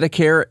for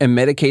Medicare and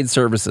Medicaid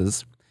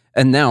Services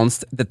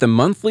announced that the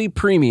monthly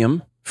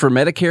premium for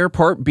Medicare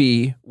Part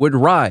B would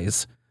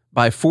rise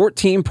by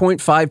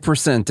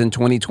 14.5% in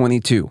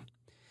 2022.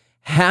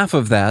 Half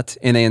of that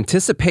in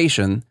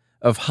anticipation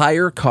of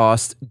higher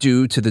costs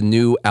due to the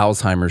new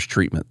Alzheimer's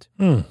treatment.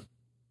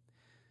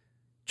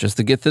 Just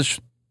to get this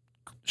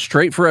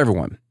straight for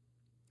everyone.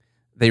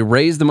 They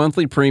raised the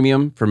monthly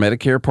premium for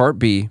Medicare Part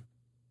B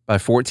by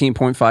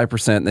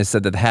 14.5%. And they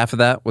said that half of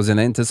that was in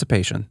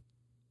anticipation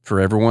for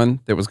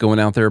everyone that was going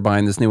out there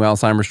buying this new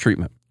Alzheimer's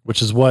treatment.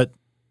 Which is what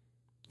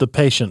the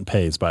patient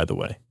pays, by the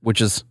way.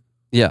 Which is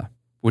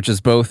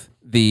both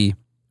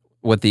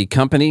what the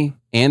company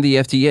and the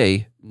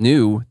FDA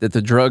knew that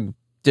the drug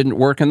didn't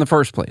work in the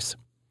first place.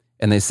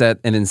 And they set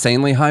an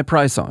insanely high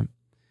price on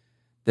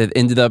that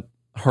ended up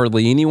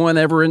hardly anyone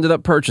ever ended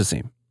up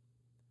purchasing.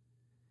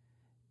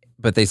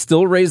 But they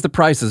still raised the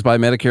prices by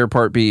Medicare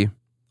Part B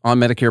by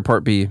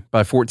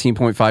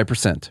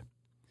 14.5%,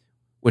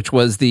 which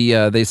was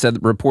they said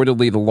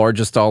reportedly the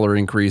largest dollar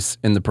increase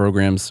in the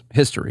program's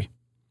history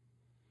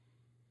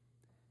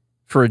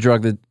for a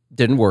drug that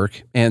didn't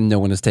work and no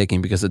one is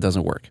taking because it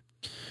doesn't work.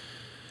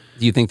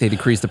 Do you think they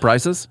decreased the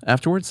prices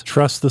afterwards?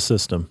 Trust the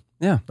system.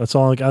 Yeah. That's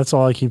all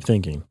I keep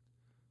thinking.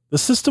 The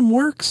system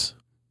works.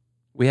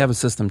 We have a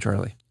system,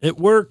 Charlie. It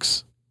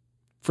works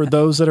for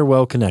those that are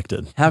well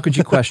connected. How could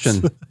you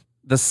question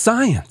the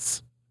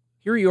science?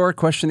 Here you are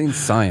questioning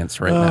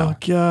science right now. Oh,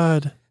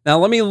 God. Now,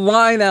 let me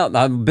line out.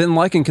 I've been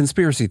liking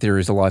conspiracy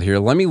theories a lot here.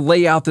 Let me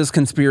lay out this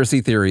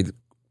conspiracy theory.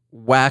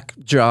 Whack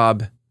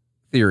job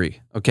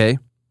theory, okay?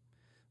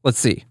 Let's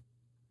see.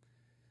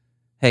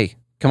 Hey,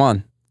 come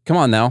on. Come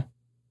on now.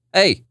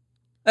 Hey.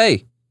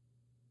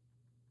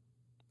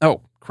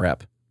 Oh,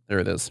 crap. There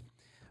it is.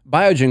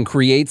 Biogen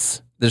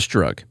creates this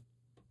drug,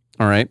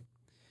 all right?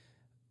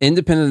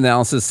 Independent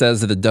analysis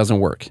says that it doesn't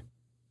work.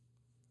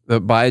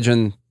 But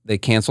Biogen, they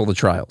cancel the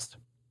trials.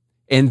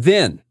 And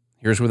then,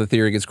 here's where the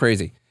theory gets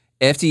crazy.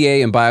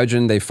 FDA and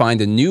Biogen, they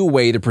find a new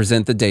way to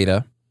present the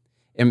data.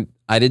 And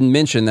I didn't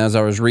mention, as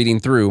I was reading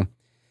through,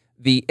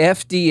 the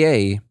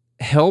FDA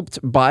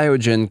helped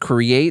Biogen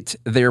create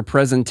their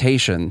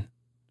presentation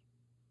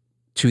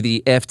to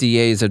the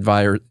FDA's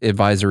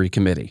advisory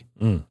committee.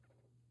 Mm.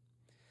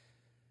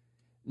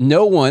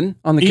 No one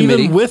on the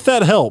committee... Even with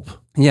that help.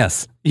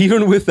 Yes.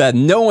 Even with that,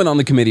 no one on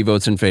the committee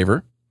votes in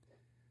favor.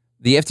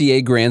 The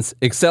FDA grants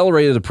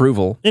accelerated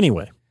approval.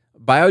 Anyway.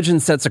 Biogen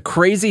sets a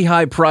crazy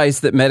high price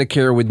that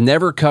Medicare would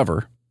never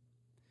cover.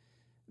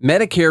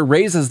 Medicare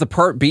raises the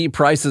Part B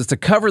prices to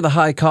cover the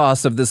high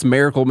cost of this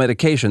miracle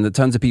medication that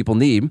tons of people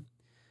need.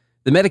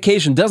 The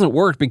medication doesn't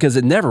work because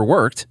it never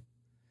worked.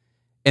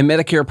 And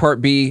Medicare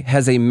Part B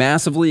has a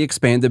massively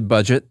expanded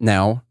budget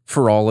now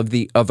for all of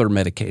the other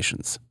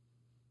medications.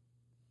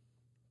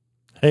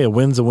 Hey, a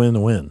win's a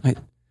win.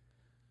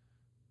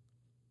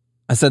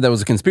 I said that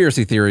was a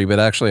conspiracy theory, but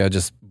actually I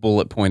just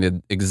bullet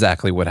pointed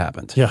exactly what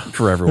happened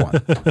for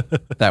everyone.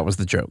 That was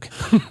the joke.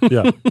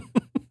 Yeah.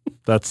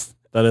 That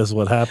is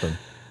what happened.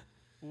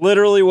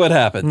 Literally what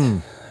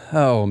happened.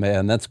 Oh,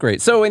 man, that's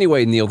great. So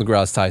anyway, Neil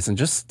deGrasse Tyson,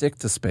 just stick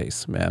to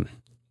space, man.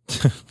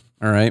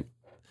 All right?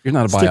 You're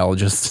not a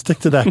biologist. Stick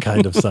to that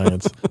kind of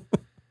science.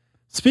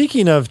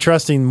 Speaking of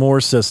trusting more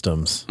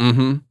systems,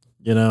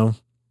 you know,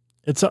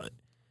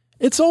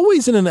 it's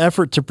always in an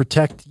effort to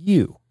protect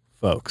you,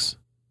 folks.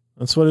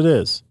 That's what it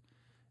is.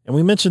 And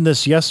we mentioned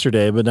this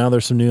yesterday, but now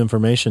there's some new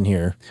information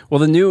here.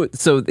 Well,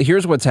 so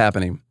here's what's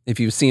happening, if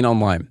you've seen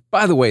online.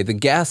 By the way, the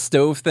gas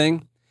stove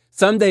thing,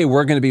 someday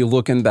we're going to be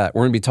looking back.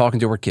 We're going to be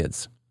talking to our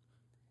kids.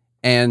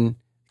 And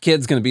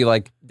kids going to be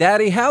like,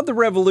 Daddy, how'd the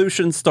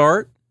revolution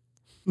start?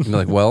 And be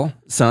like, well,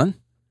 son,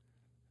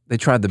 they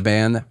tried to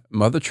ban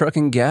mother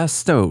trucking gas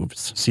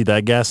stoves. See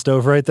that gas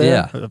stove right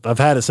there? Yeah. I've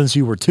had it since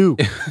you were 2.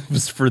 It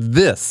was for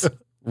this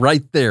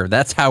right there.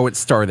 That's how it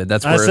started.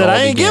 That's where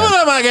I ain't giving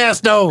up my gas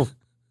stove.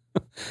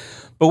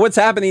 But what's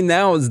happening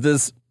now is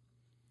this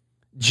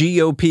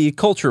GOP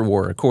culture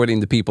war,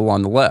 according to people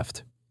on the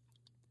left.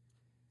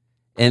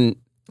 And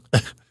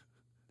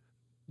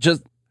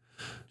just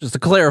to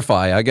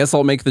clarify, I guess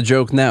I'll make the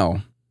joke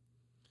now.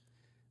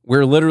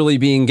 We're literally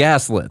being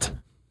gaslit.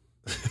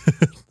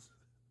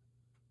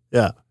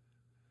 Yeah.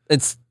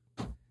 It's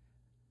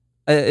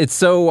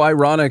so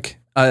ironic.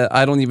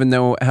 I don't even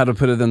know how to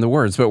put it into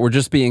words, but we're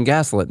just being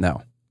gaslit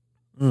now.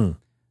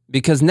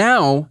 Because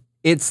now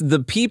it's the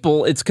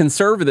people, it's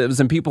conservatives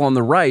and people on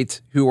the right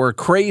who are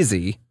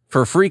crazy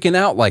for freaking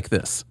out like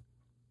this.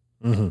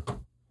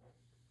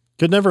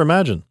 Could never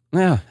imagine.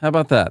 Yeah, how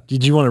about that?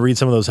 Did you want to read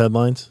some of those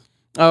headlines?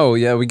 Oh,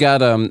 yeah, we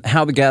got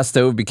how the gas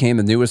stove became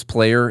the newest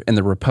player in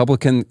the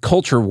Republican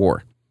culture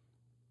war.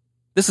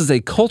 This is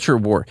a culture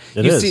war.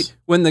 It you is. See,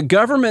 when the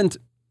government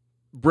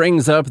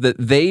brings up that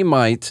they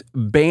might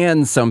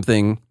ban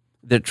something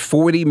that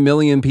 40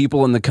 million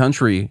people in the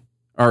country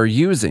are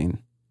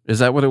using, is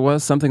that what it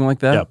was? Something like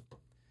that? Yep.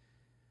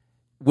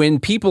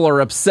 When people are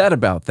upset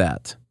about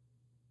that,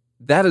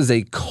 that is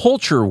a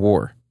culture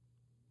war.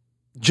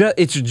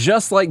 It's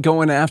just like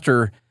going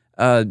after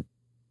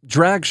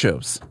drag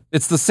shows.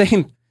 It's the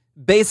same,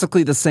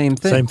 basically the same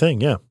thing. Same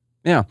thing, yeah.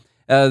 Yeah.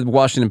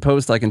 Washington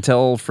Post, I can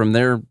tell from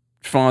their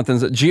font,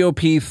 is that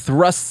GOP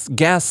thrusts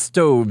gas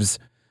stoves,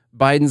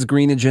 Biden's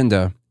green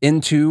agenda,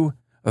 into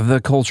the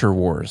culture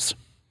wars.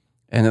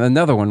 And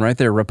another one right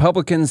there,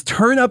 Republicans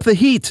turn up the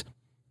heat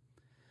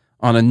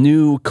on a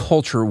new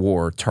culture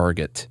war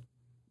target,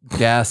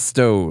 gas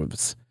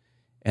stoves.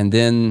 And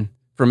then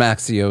from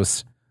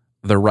Axios,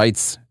 the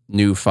right's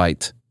new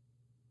fight,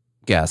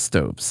 gas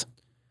stoves.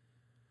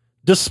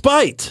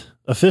 Despite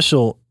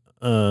official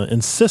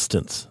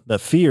insistence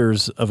that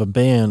fears of a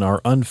ban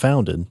are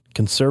unfounded,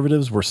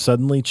 conservatives were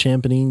suddenly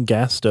championing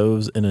gas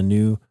stoves in a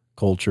new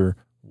culture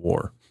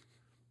war.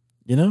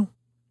 You know,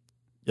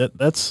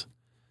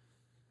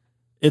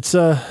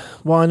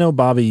 well, I know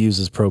Bobby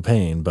uses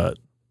propane, but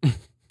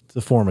it's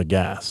a form of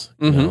gas.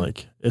 You know,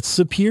 like it's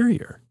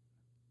superior.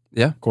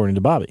 Yeah. According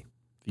to Bobby.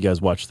 If you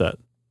guys watch that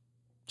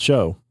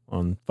show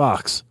on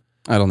Fox.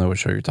 I don't know what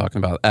show you're talking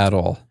about at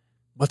all.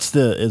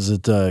 Is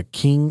it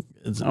King?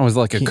 Is it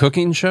like a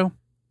cooking show?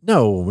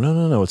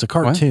 No. It's a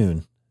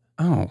cartoon.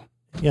 What? Oh.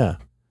 Yeah.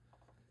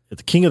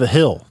 It's King of the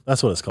Hill.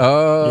 That's what it's called.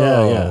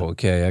 Oh, yeah.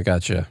 Okay. I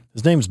got you.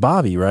 His name's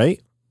Bobby, right?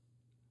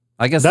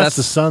 I guess that's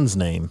the son's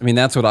name. I mean,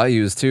 that's what I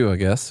use too, I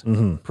guess.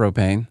 Mm-hmm.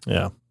 Propane.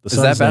 Yeah. The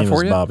Is that bad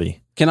for you?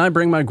 Bobby. Can I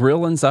bring my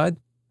grill inside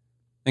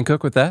and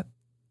cook with that?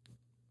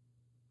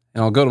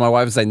 And I'll go to my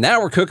wife and say,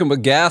 now we're cooking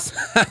with gas.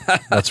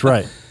 That's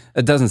right.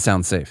 It doesn't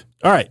sound safe.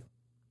 All right.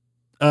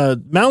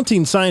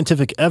 Mounting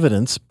scientific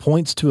evidence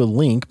points to a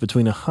link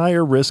between a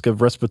higher risk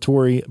of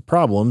respiratory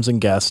problems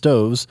and gas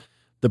stoves,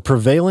 the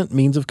prevalent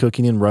means of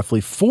cooking in roughly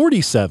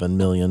 47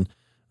 million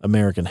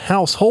American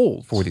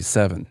households.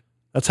 47.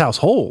 That's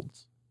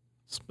households.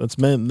 That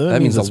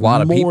means a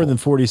lot of people. More than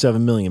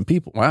 47 million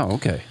people. Wow,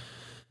 okay.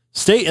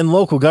 State and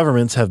local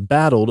governments have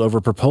battled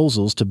over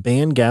proposals to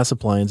ban gas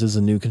appliances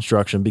in new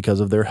construction because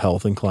of their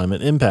health and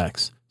climate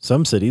impacts.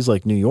 Some cities,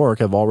 like New York,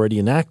 have already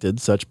enacted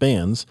such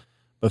bans,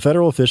 but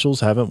federal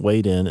officials haven't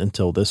weighed in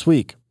until this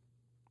week.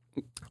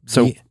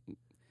 So,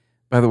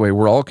 by the way,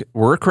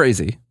 we're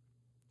crazy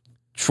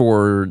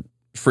for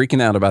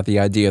freaking out about the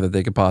idea that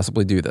they could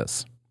possibly do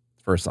this.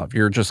 First off,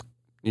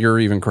 you're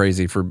even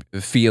crazy for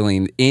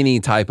feeling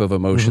any type of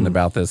emotion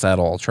about this at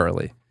all,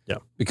 Charlie. Yeah.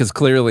 Because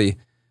clearly,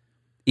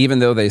 even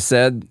though they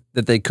said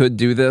that they could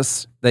do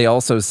this, they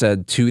also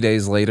said 2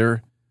 days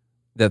later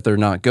that they're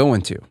not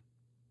going to.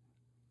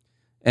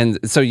 And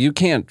so you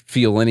can't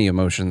feel any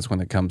emotions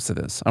when it comes to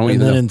this.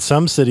 And then in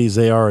some cities,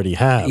 they already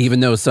have. Even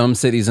though some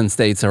cities and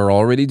states are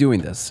already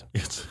doing this.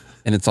 It's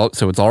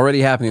already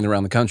happening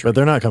around the country. But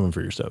they're not coming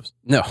for your stoves.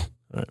 No. All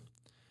right.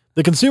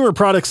 The Consumer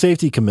Product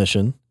Safety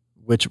Commission,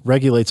 which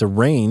regulates a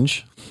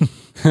range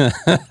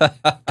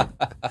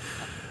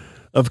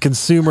of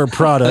consumer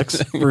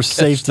products for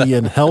safety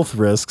and health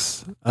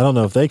risks. I don't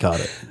know if they caught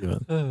it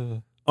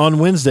even. On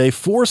Wednesday,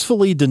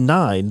 forcefully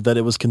denied that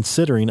it was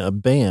considering a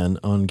ban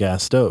on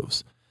gas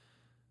stoves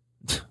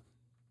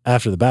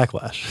after the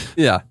backlash.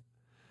 Yeah.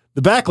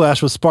 The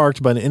backlash was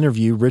sparked by an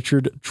interview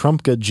Richard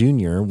Trumka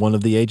Jr., one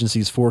of the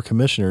agency's 4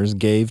 commissioners,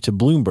 gave to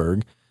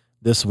Bloomberg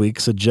this week,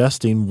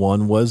 suggesting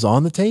one was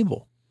on the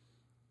table.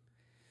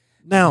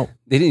 Now,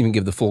 they didn't even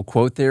give the full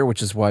quote there,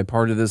 which is why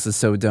part of this is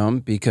so dumb,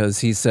 because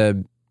he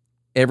said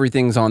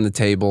everything's on the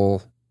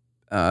table.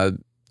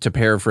 To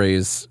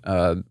paraphrase,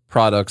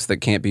 products that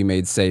can't be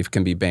made safe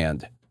can be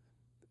banned.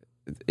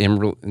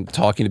 In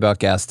talking about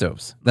gas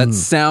stoves. That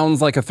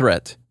sounds like a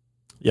threat.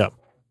 Yeah.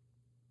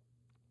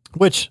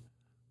 Which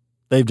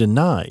they've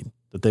denied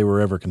that they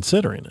were ever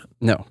considering it.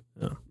 No,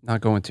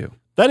 not going to.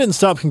 That didn't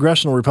stop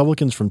congressional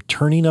Republicans from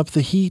turning up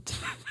the heat.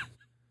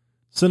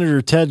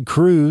 Senator Ted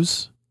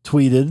Cruz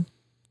tweeted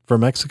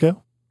from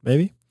Mexico,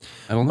 maybe,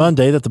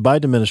 Monday that the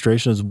Biden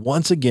administration is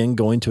once again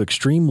going to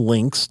extreme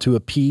lengths to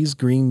appease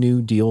Green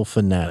New Deal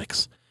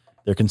fanatics.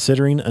 They're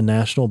considering a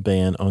national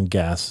ban on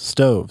gas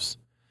stoves.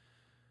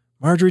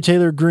 Marjorie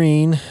Taylor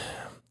Greene,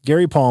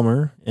 Gary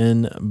Palmer,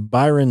 and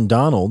Byron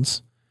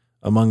Donalds,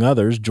 among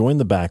others, joined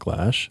the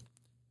backlash,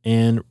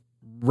 and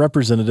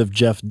Representative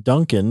Jeff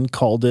Duncan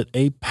called it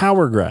a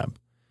power grab.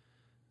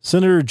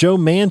 Senator Joe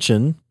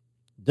Manchin,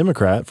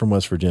 Democrat from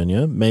West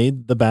Virginia,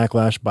 made the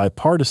backlash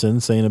bipartisan,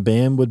 saying a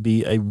ban would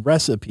be a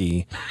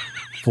recipe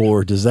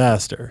for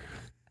disaster.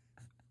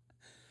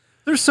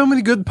 There's so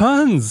many good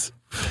puns.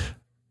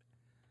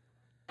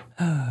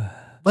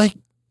 Like,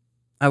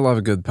 I love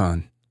a good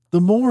pun.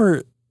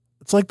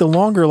 It's like the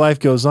longer life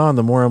goes on,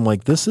 the more I'm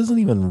like, this isn't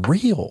even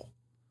real.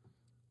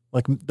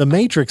 Like, the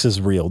Matrix is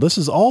real. This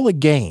is all a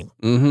game.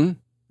 Mm-hmm.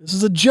 This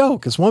is a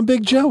joke. It's one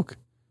big joke.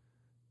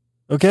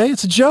 Okay?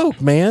 It's a joke,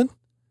 man.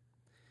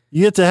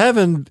 You get to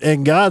heaven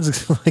and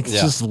God's like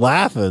just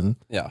laughing.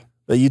 Yeah.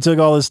 That you took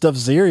all this stuff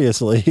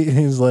seriously.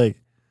 He's like,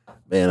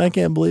 man, I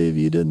can't believe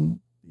you didn't,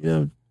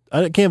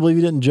 I can't believe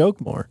you didn't joke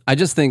more. I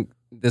just think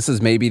this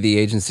is maybe the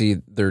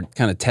agency, they're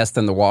kind of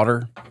testing the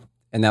water,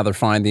 and now they're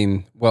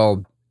finding,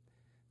 well,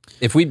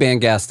 if we ban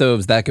gas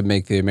stoves, that could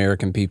make the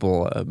American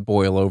people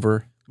boil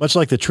over. Much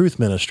like the Truth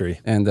Ministry.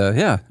 And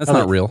that's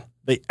not real.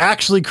 They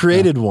actually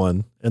created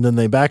one, and then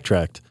they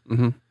backtracked.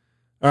 Mm-hmm.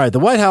 All right. The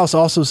White House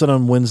also said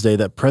on Wednesday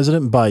that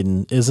President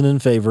Biden isn't in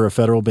favor of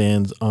federal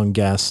bans on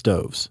gas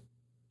stoves.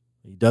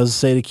 He does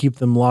say to keep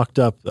them locked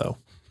up, though.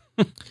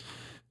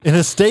 In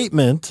a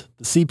statement,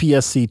 the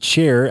CPSC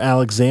chair,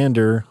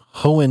 Alexander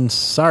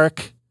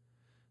Hohensarik,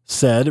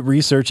 said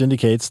research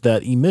indicates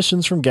that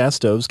emissions from gas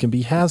stoves can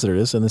be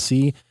hazardous, and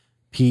the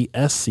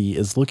CPSC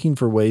is looking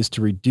for ways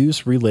to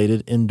reduce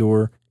related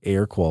indoor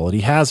air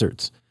quality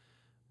hazards.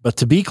 But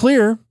to be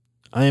clear,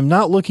 I am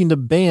not looking to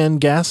ban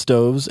gas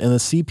stoves, and the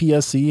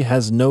CPSC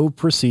has no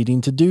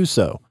proceeding to do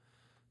so.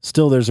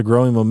 Still, there's a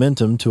growing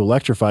momentum to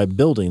electrify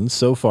buildings.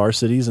 So far,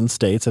 cities and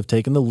states have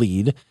taken the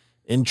lead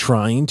in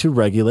trying to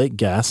regulate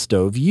gas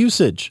stove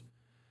usage.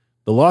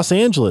 The Los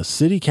Angeles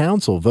City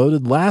Council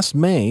voted last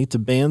May to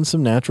ban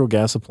some natural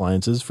gas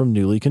appliances from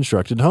newly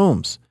constructed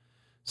homes.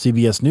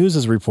 CBS News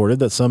has reported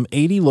that some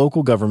 80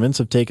 local governments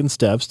have taken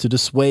steps to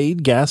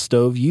dissuade gas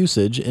stove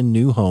usage in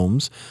new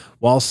homes,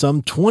 while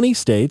some 20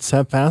 states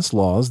have passed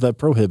laws that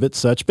prohibit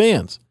such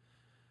bans.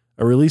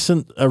 A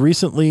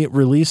recently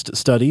released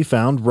study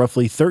found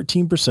roughly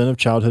 13% of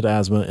childhood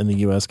asthma in the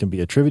U.S. can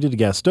be attributed to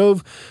gas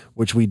stove,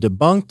 which we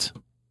debunked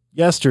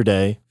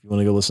yesterday. If you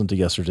want to go listen to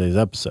yesterday's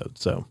episode.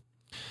 So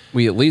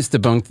we at least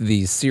debunked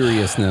the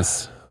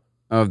seriousness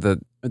of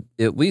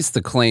at least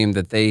the claim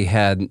that they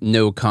had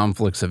no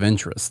conflicts of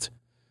interest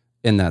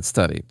in that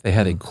study. They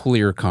had a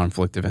clear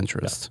conflict of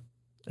interest.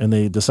 Yeah. And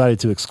they decided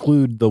to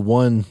exclude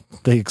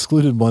they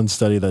excluded one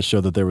study that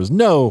showed that there was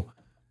no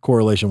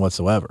correlation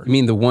whatsoever. You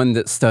mean the one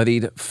that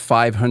studied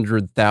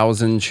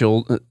 500,000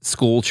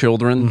 school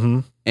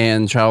children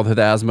and childhood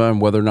asthma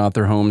and whether or not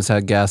their homes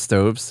had gas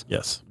stoves?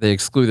 Yes. They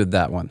excluded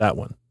that one. That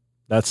one.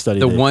 That study.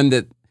 The one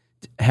that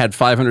had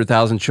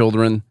 500,000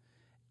 children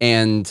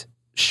and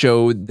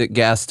showed that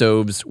gas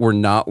stoves were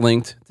not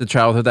linked to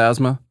childhood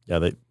asthma?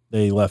 Yeah,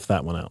 they left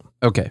that one out.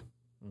 Okay.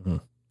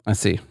 I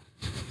see.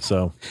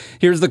 So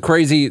this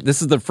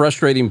is the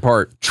frustrating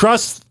part.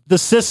 Trust the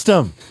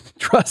system.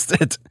 Trust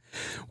it.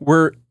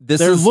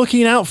 They're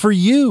looking out for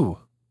you.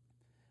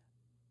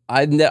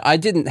 I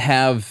didn't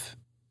have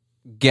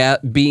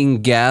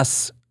being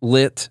gas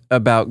lit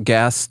about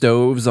gas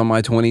stoves on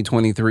my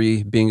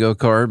 2023 bingo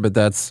card, but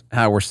that's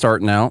how we're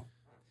starting out,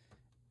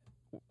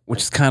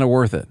 which is kind of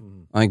worth it,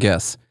 I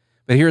guess.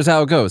 But here's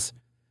how it goes.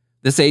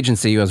 This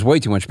agency has way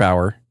too much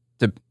power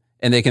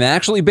and they can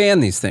actually ban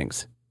these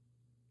things.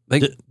 They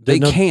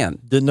can.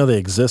 Didn't know they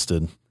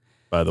existed,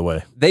 by the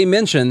way. They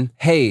mention,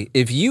 hey,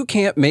 if you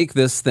can't make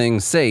this thing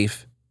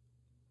safe,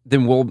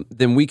 then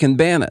we can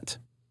ban it.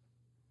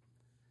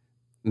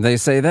 They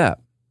say that.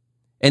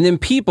 And then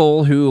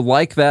people who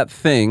like that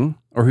thing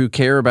or who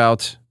care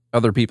about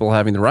other people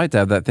having the right to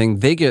have that thing,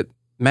 they get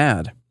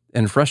mad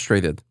and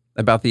frustrated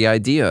about the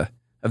idea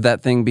of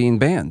that thing being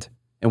banned.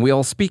 And we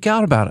all speak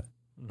out about it.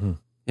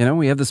 You know,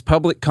 we have this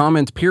public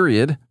comment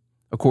period.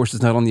 Of course,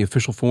 it's not on the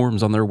official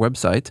forums on their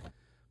website,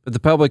 but the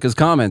public is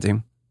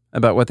commenting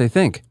about what they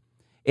think.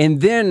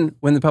 And then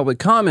when the public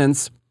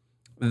comments,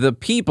 the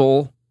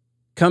people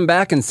come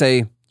back and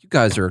say, you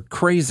guys are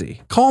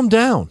crazy. Calm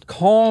down.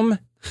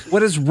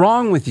 What is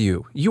wrong with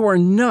you? You are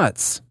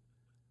nuts.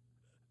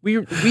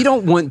 We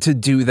don't want to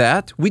do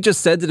that. We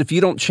just said that if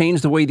you don't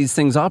change the way these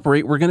things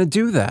operate, we're going to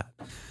do that.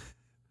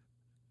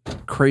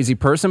 Crazy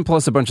person,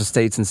 plus a bunch of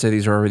states and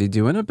cities are already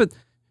doing it, but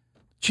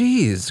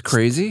geez,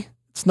 crazy.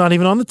 It's not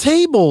even on the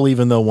table,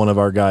 even though one of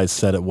our guys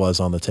said it was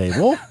on the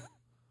table.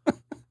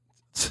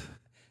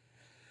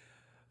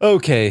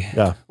 Okay.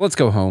 Yeah. Let's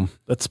go home.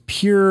 That's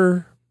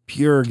pure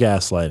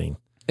gaslighting.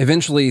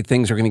 Eventually,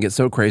 things are going to get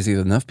so crazy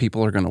that enough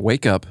people are going to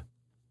wake up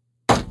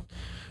and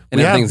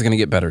everything's going to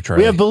get better,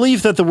 Charlie. We have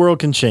belief that the world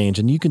can change,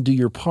 and you can do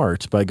your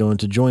part by going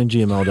to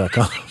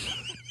joingml.com.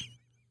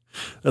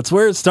 That's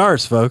where it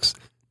starts, folks.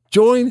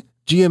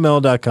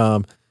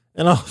 Joingml.com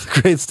and all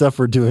the great stuff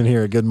we're doing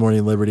here at Good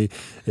Morning Liberty.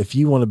 If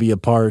you want to be a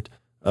part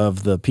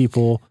of the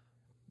people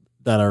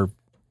that are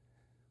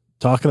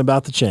talking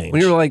about the change.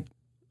 When you're like,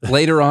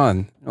 later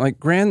on, like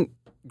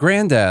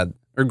granddad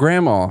or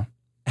grandma,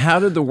 how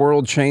did the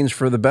world change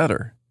for the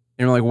better?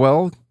 And you're like,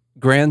 well,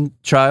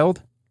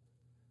 grandchild,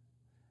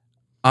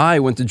 I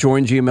went to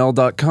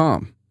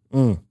joingml.com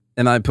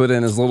and I put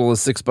in as little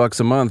as $6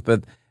 a month,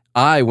 but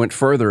I went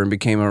further and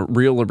became a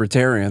real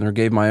libertarian or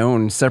gave my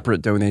own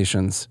separate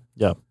donations.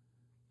 Yeah.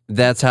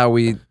 That's how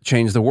we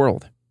change the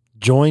world.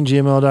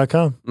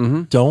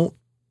 Joingml.com. Don't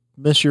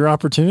miss your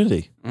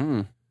opportunity.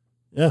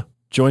 Yeah.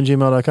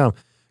 Joingml.com.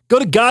 Go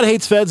to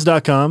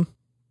godhatesfeds.com.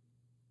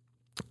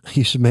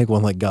 You should make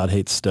one like God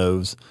Hates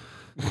Stoves.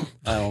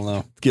 I don't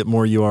know. Get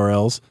more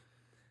URLs.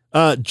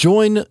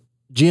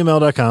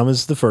 Joingml.com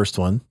is the first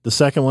one. The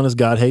second one is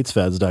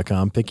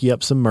godhatesfeds.com. Pick you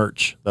up some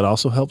merch. That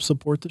also helps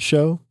support the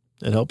show.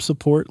 It helps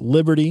support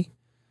Liberty.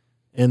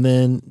 And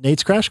then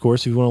Nate's Crash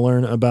Course if you want to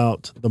learn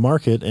about the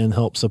market and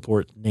help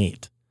support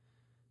Nate.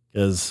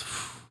 Because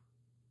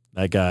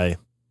that guy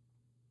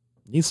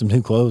needs some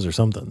new clothes or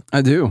something.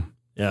 I do.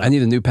 Yeah. I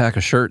need a new pack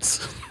of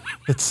shirts.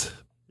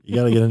 You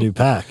got to get a new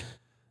pack.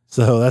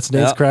 So that's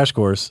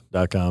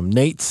natescrashcourse.com.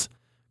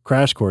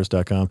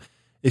 natescrashcourse.com.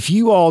 If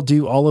you all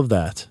do all of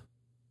that,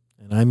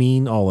 and I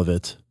mean all of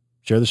it,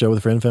 share the show with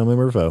a friend, family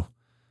member, or foe.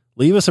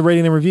 Leave us a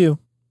rating and review.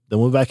 Then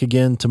we'll be back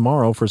again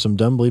tomorrow for some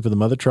Dumb Bleep of the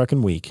Mother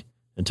Truckin' Week.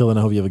 Until then,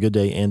 I hope you have a good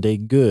day and a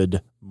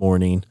good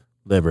morning,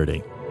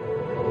 Liberty.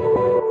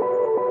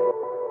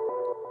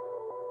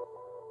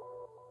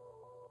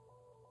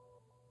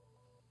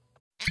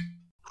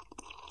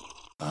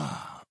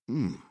 Ah.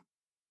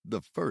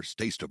 The first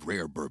taste of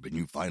rare bourbon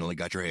you finally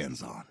got your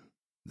hands on.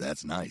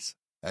 That's nice.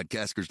 At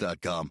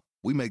Caskers.com,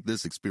 we make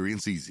this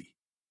experience easy.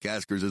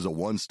 Caskers is a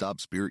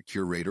one-stop spirit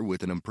curator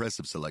with an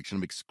impressive selection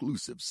of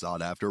exclusive,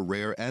 sought-after,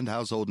 rare, and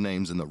household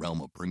names in the realm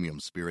of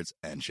premium spirits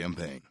and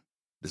champagne.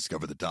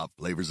 Discover the top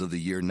flavors of the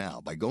year now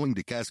by going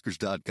to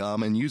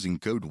Caskers.com and using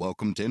code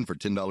WELCOME10 for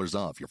 $10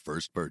 off your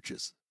first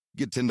purchase.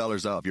 Get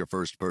 $10 off your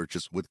first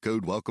purchase with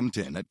code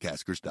WELCOME10 at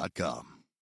Caskers.com.